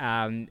 And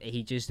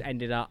he just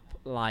ended up,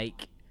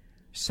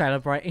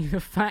 celebrating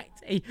the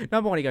fact...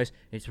 Number one, he goes,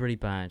 it's really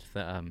bad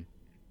that...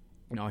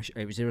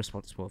 it was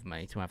irresponsible of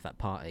me to have that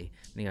party.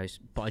 And he goes,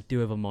 but I do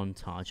have a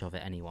montage of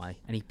it anyway.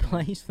 And he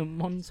plays the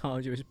montage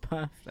of his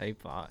birthday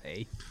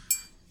party.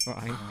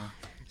 Right.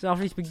 So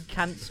after he's been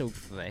cancelled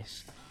for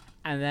this,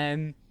 and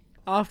then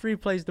after he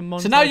plays the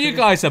montage... So now you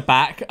guys are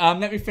back.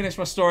 Let me finish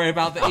my story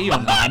about the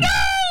Eon man.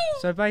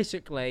 So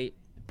basically,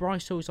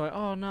 Bryce Hall's like,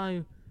 oh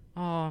no,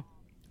 oh,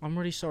 I'm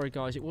really sorry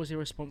guys, it was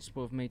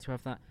irresponsible of me to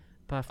have that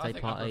birthday I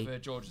think party. I prefer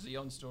George's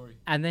Eon story.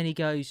 And then he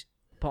goes,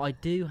 but I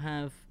do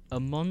have a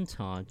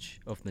montage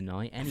of the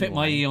night anyway. I think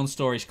my Eon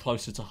story's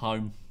closer to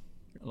home.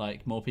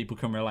 Like, more people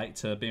can relate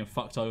to being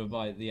fucked over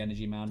by the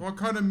Energy Man. What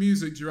kind of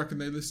music do you reckon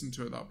they listened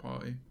to at that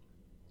party?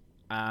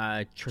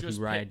 Trippy Just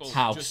Red. Pitbull,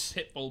 House. Just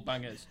Pitbull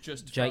bangers.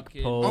 Just Jake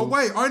fucking... Paul. Oh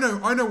wait, I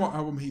know what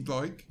album he'd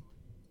like.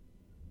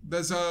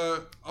 There's there's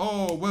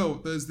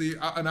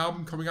an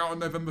album coming out on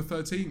November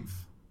 13th.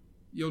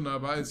 You'll know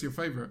about it. It's your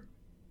favourite.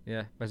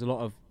 Yeah, there's a lot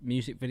of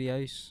music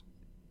videos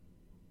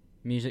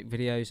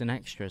and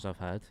extras I've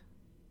heard.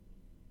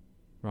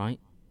 Right?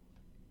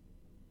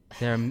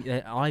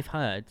 I've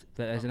heard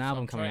that there's an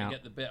album coming out.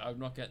 Get the bit. I'm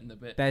not getting the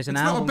bit. There's an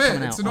It's not a album bit,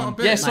 coming it's out. not a on-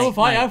 bit. Yeah, so have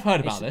I. I've heard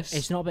it's- about this.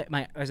 It's not a bit,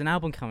 mate. There's an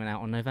album coming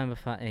out on November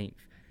 13th,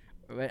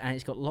 and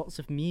it's got lots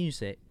of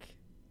music,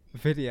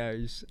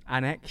 videos,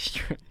 and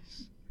extras.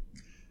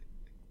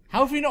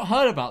 How have you not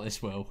heard about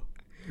this, Will?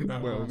 No,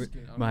 Well, I'm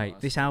mate,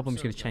 not this asking. album's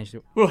So going to is change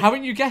the... Will,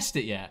 haven't you guessed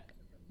it yet?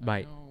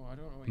 Mate, No, I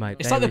don't know what Mate, you're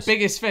It's There like the is-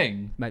 biggest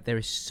thing. mate, there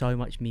is so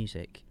much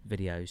music,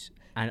 videos,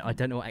 and I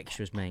don't know what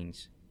extras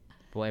means,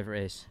 but whatever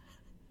it is,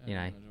 you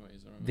know.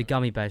 The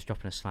Gummy Bear's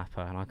dropping a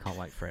slapper, and I can't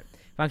wait for it.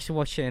 Thanks for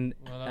watching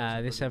Well, that was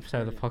a this brilliant- episode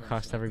of the brilliant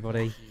podcast, slapper. everybody.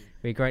 Thank you.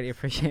 We greatly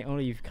appreciate all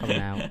of you coming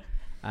out.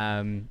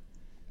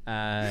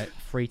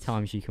 3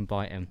 times you can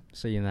bite him.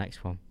 See you in the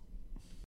next one.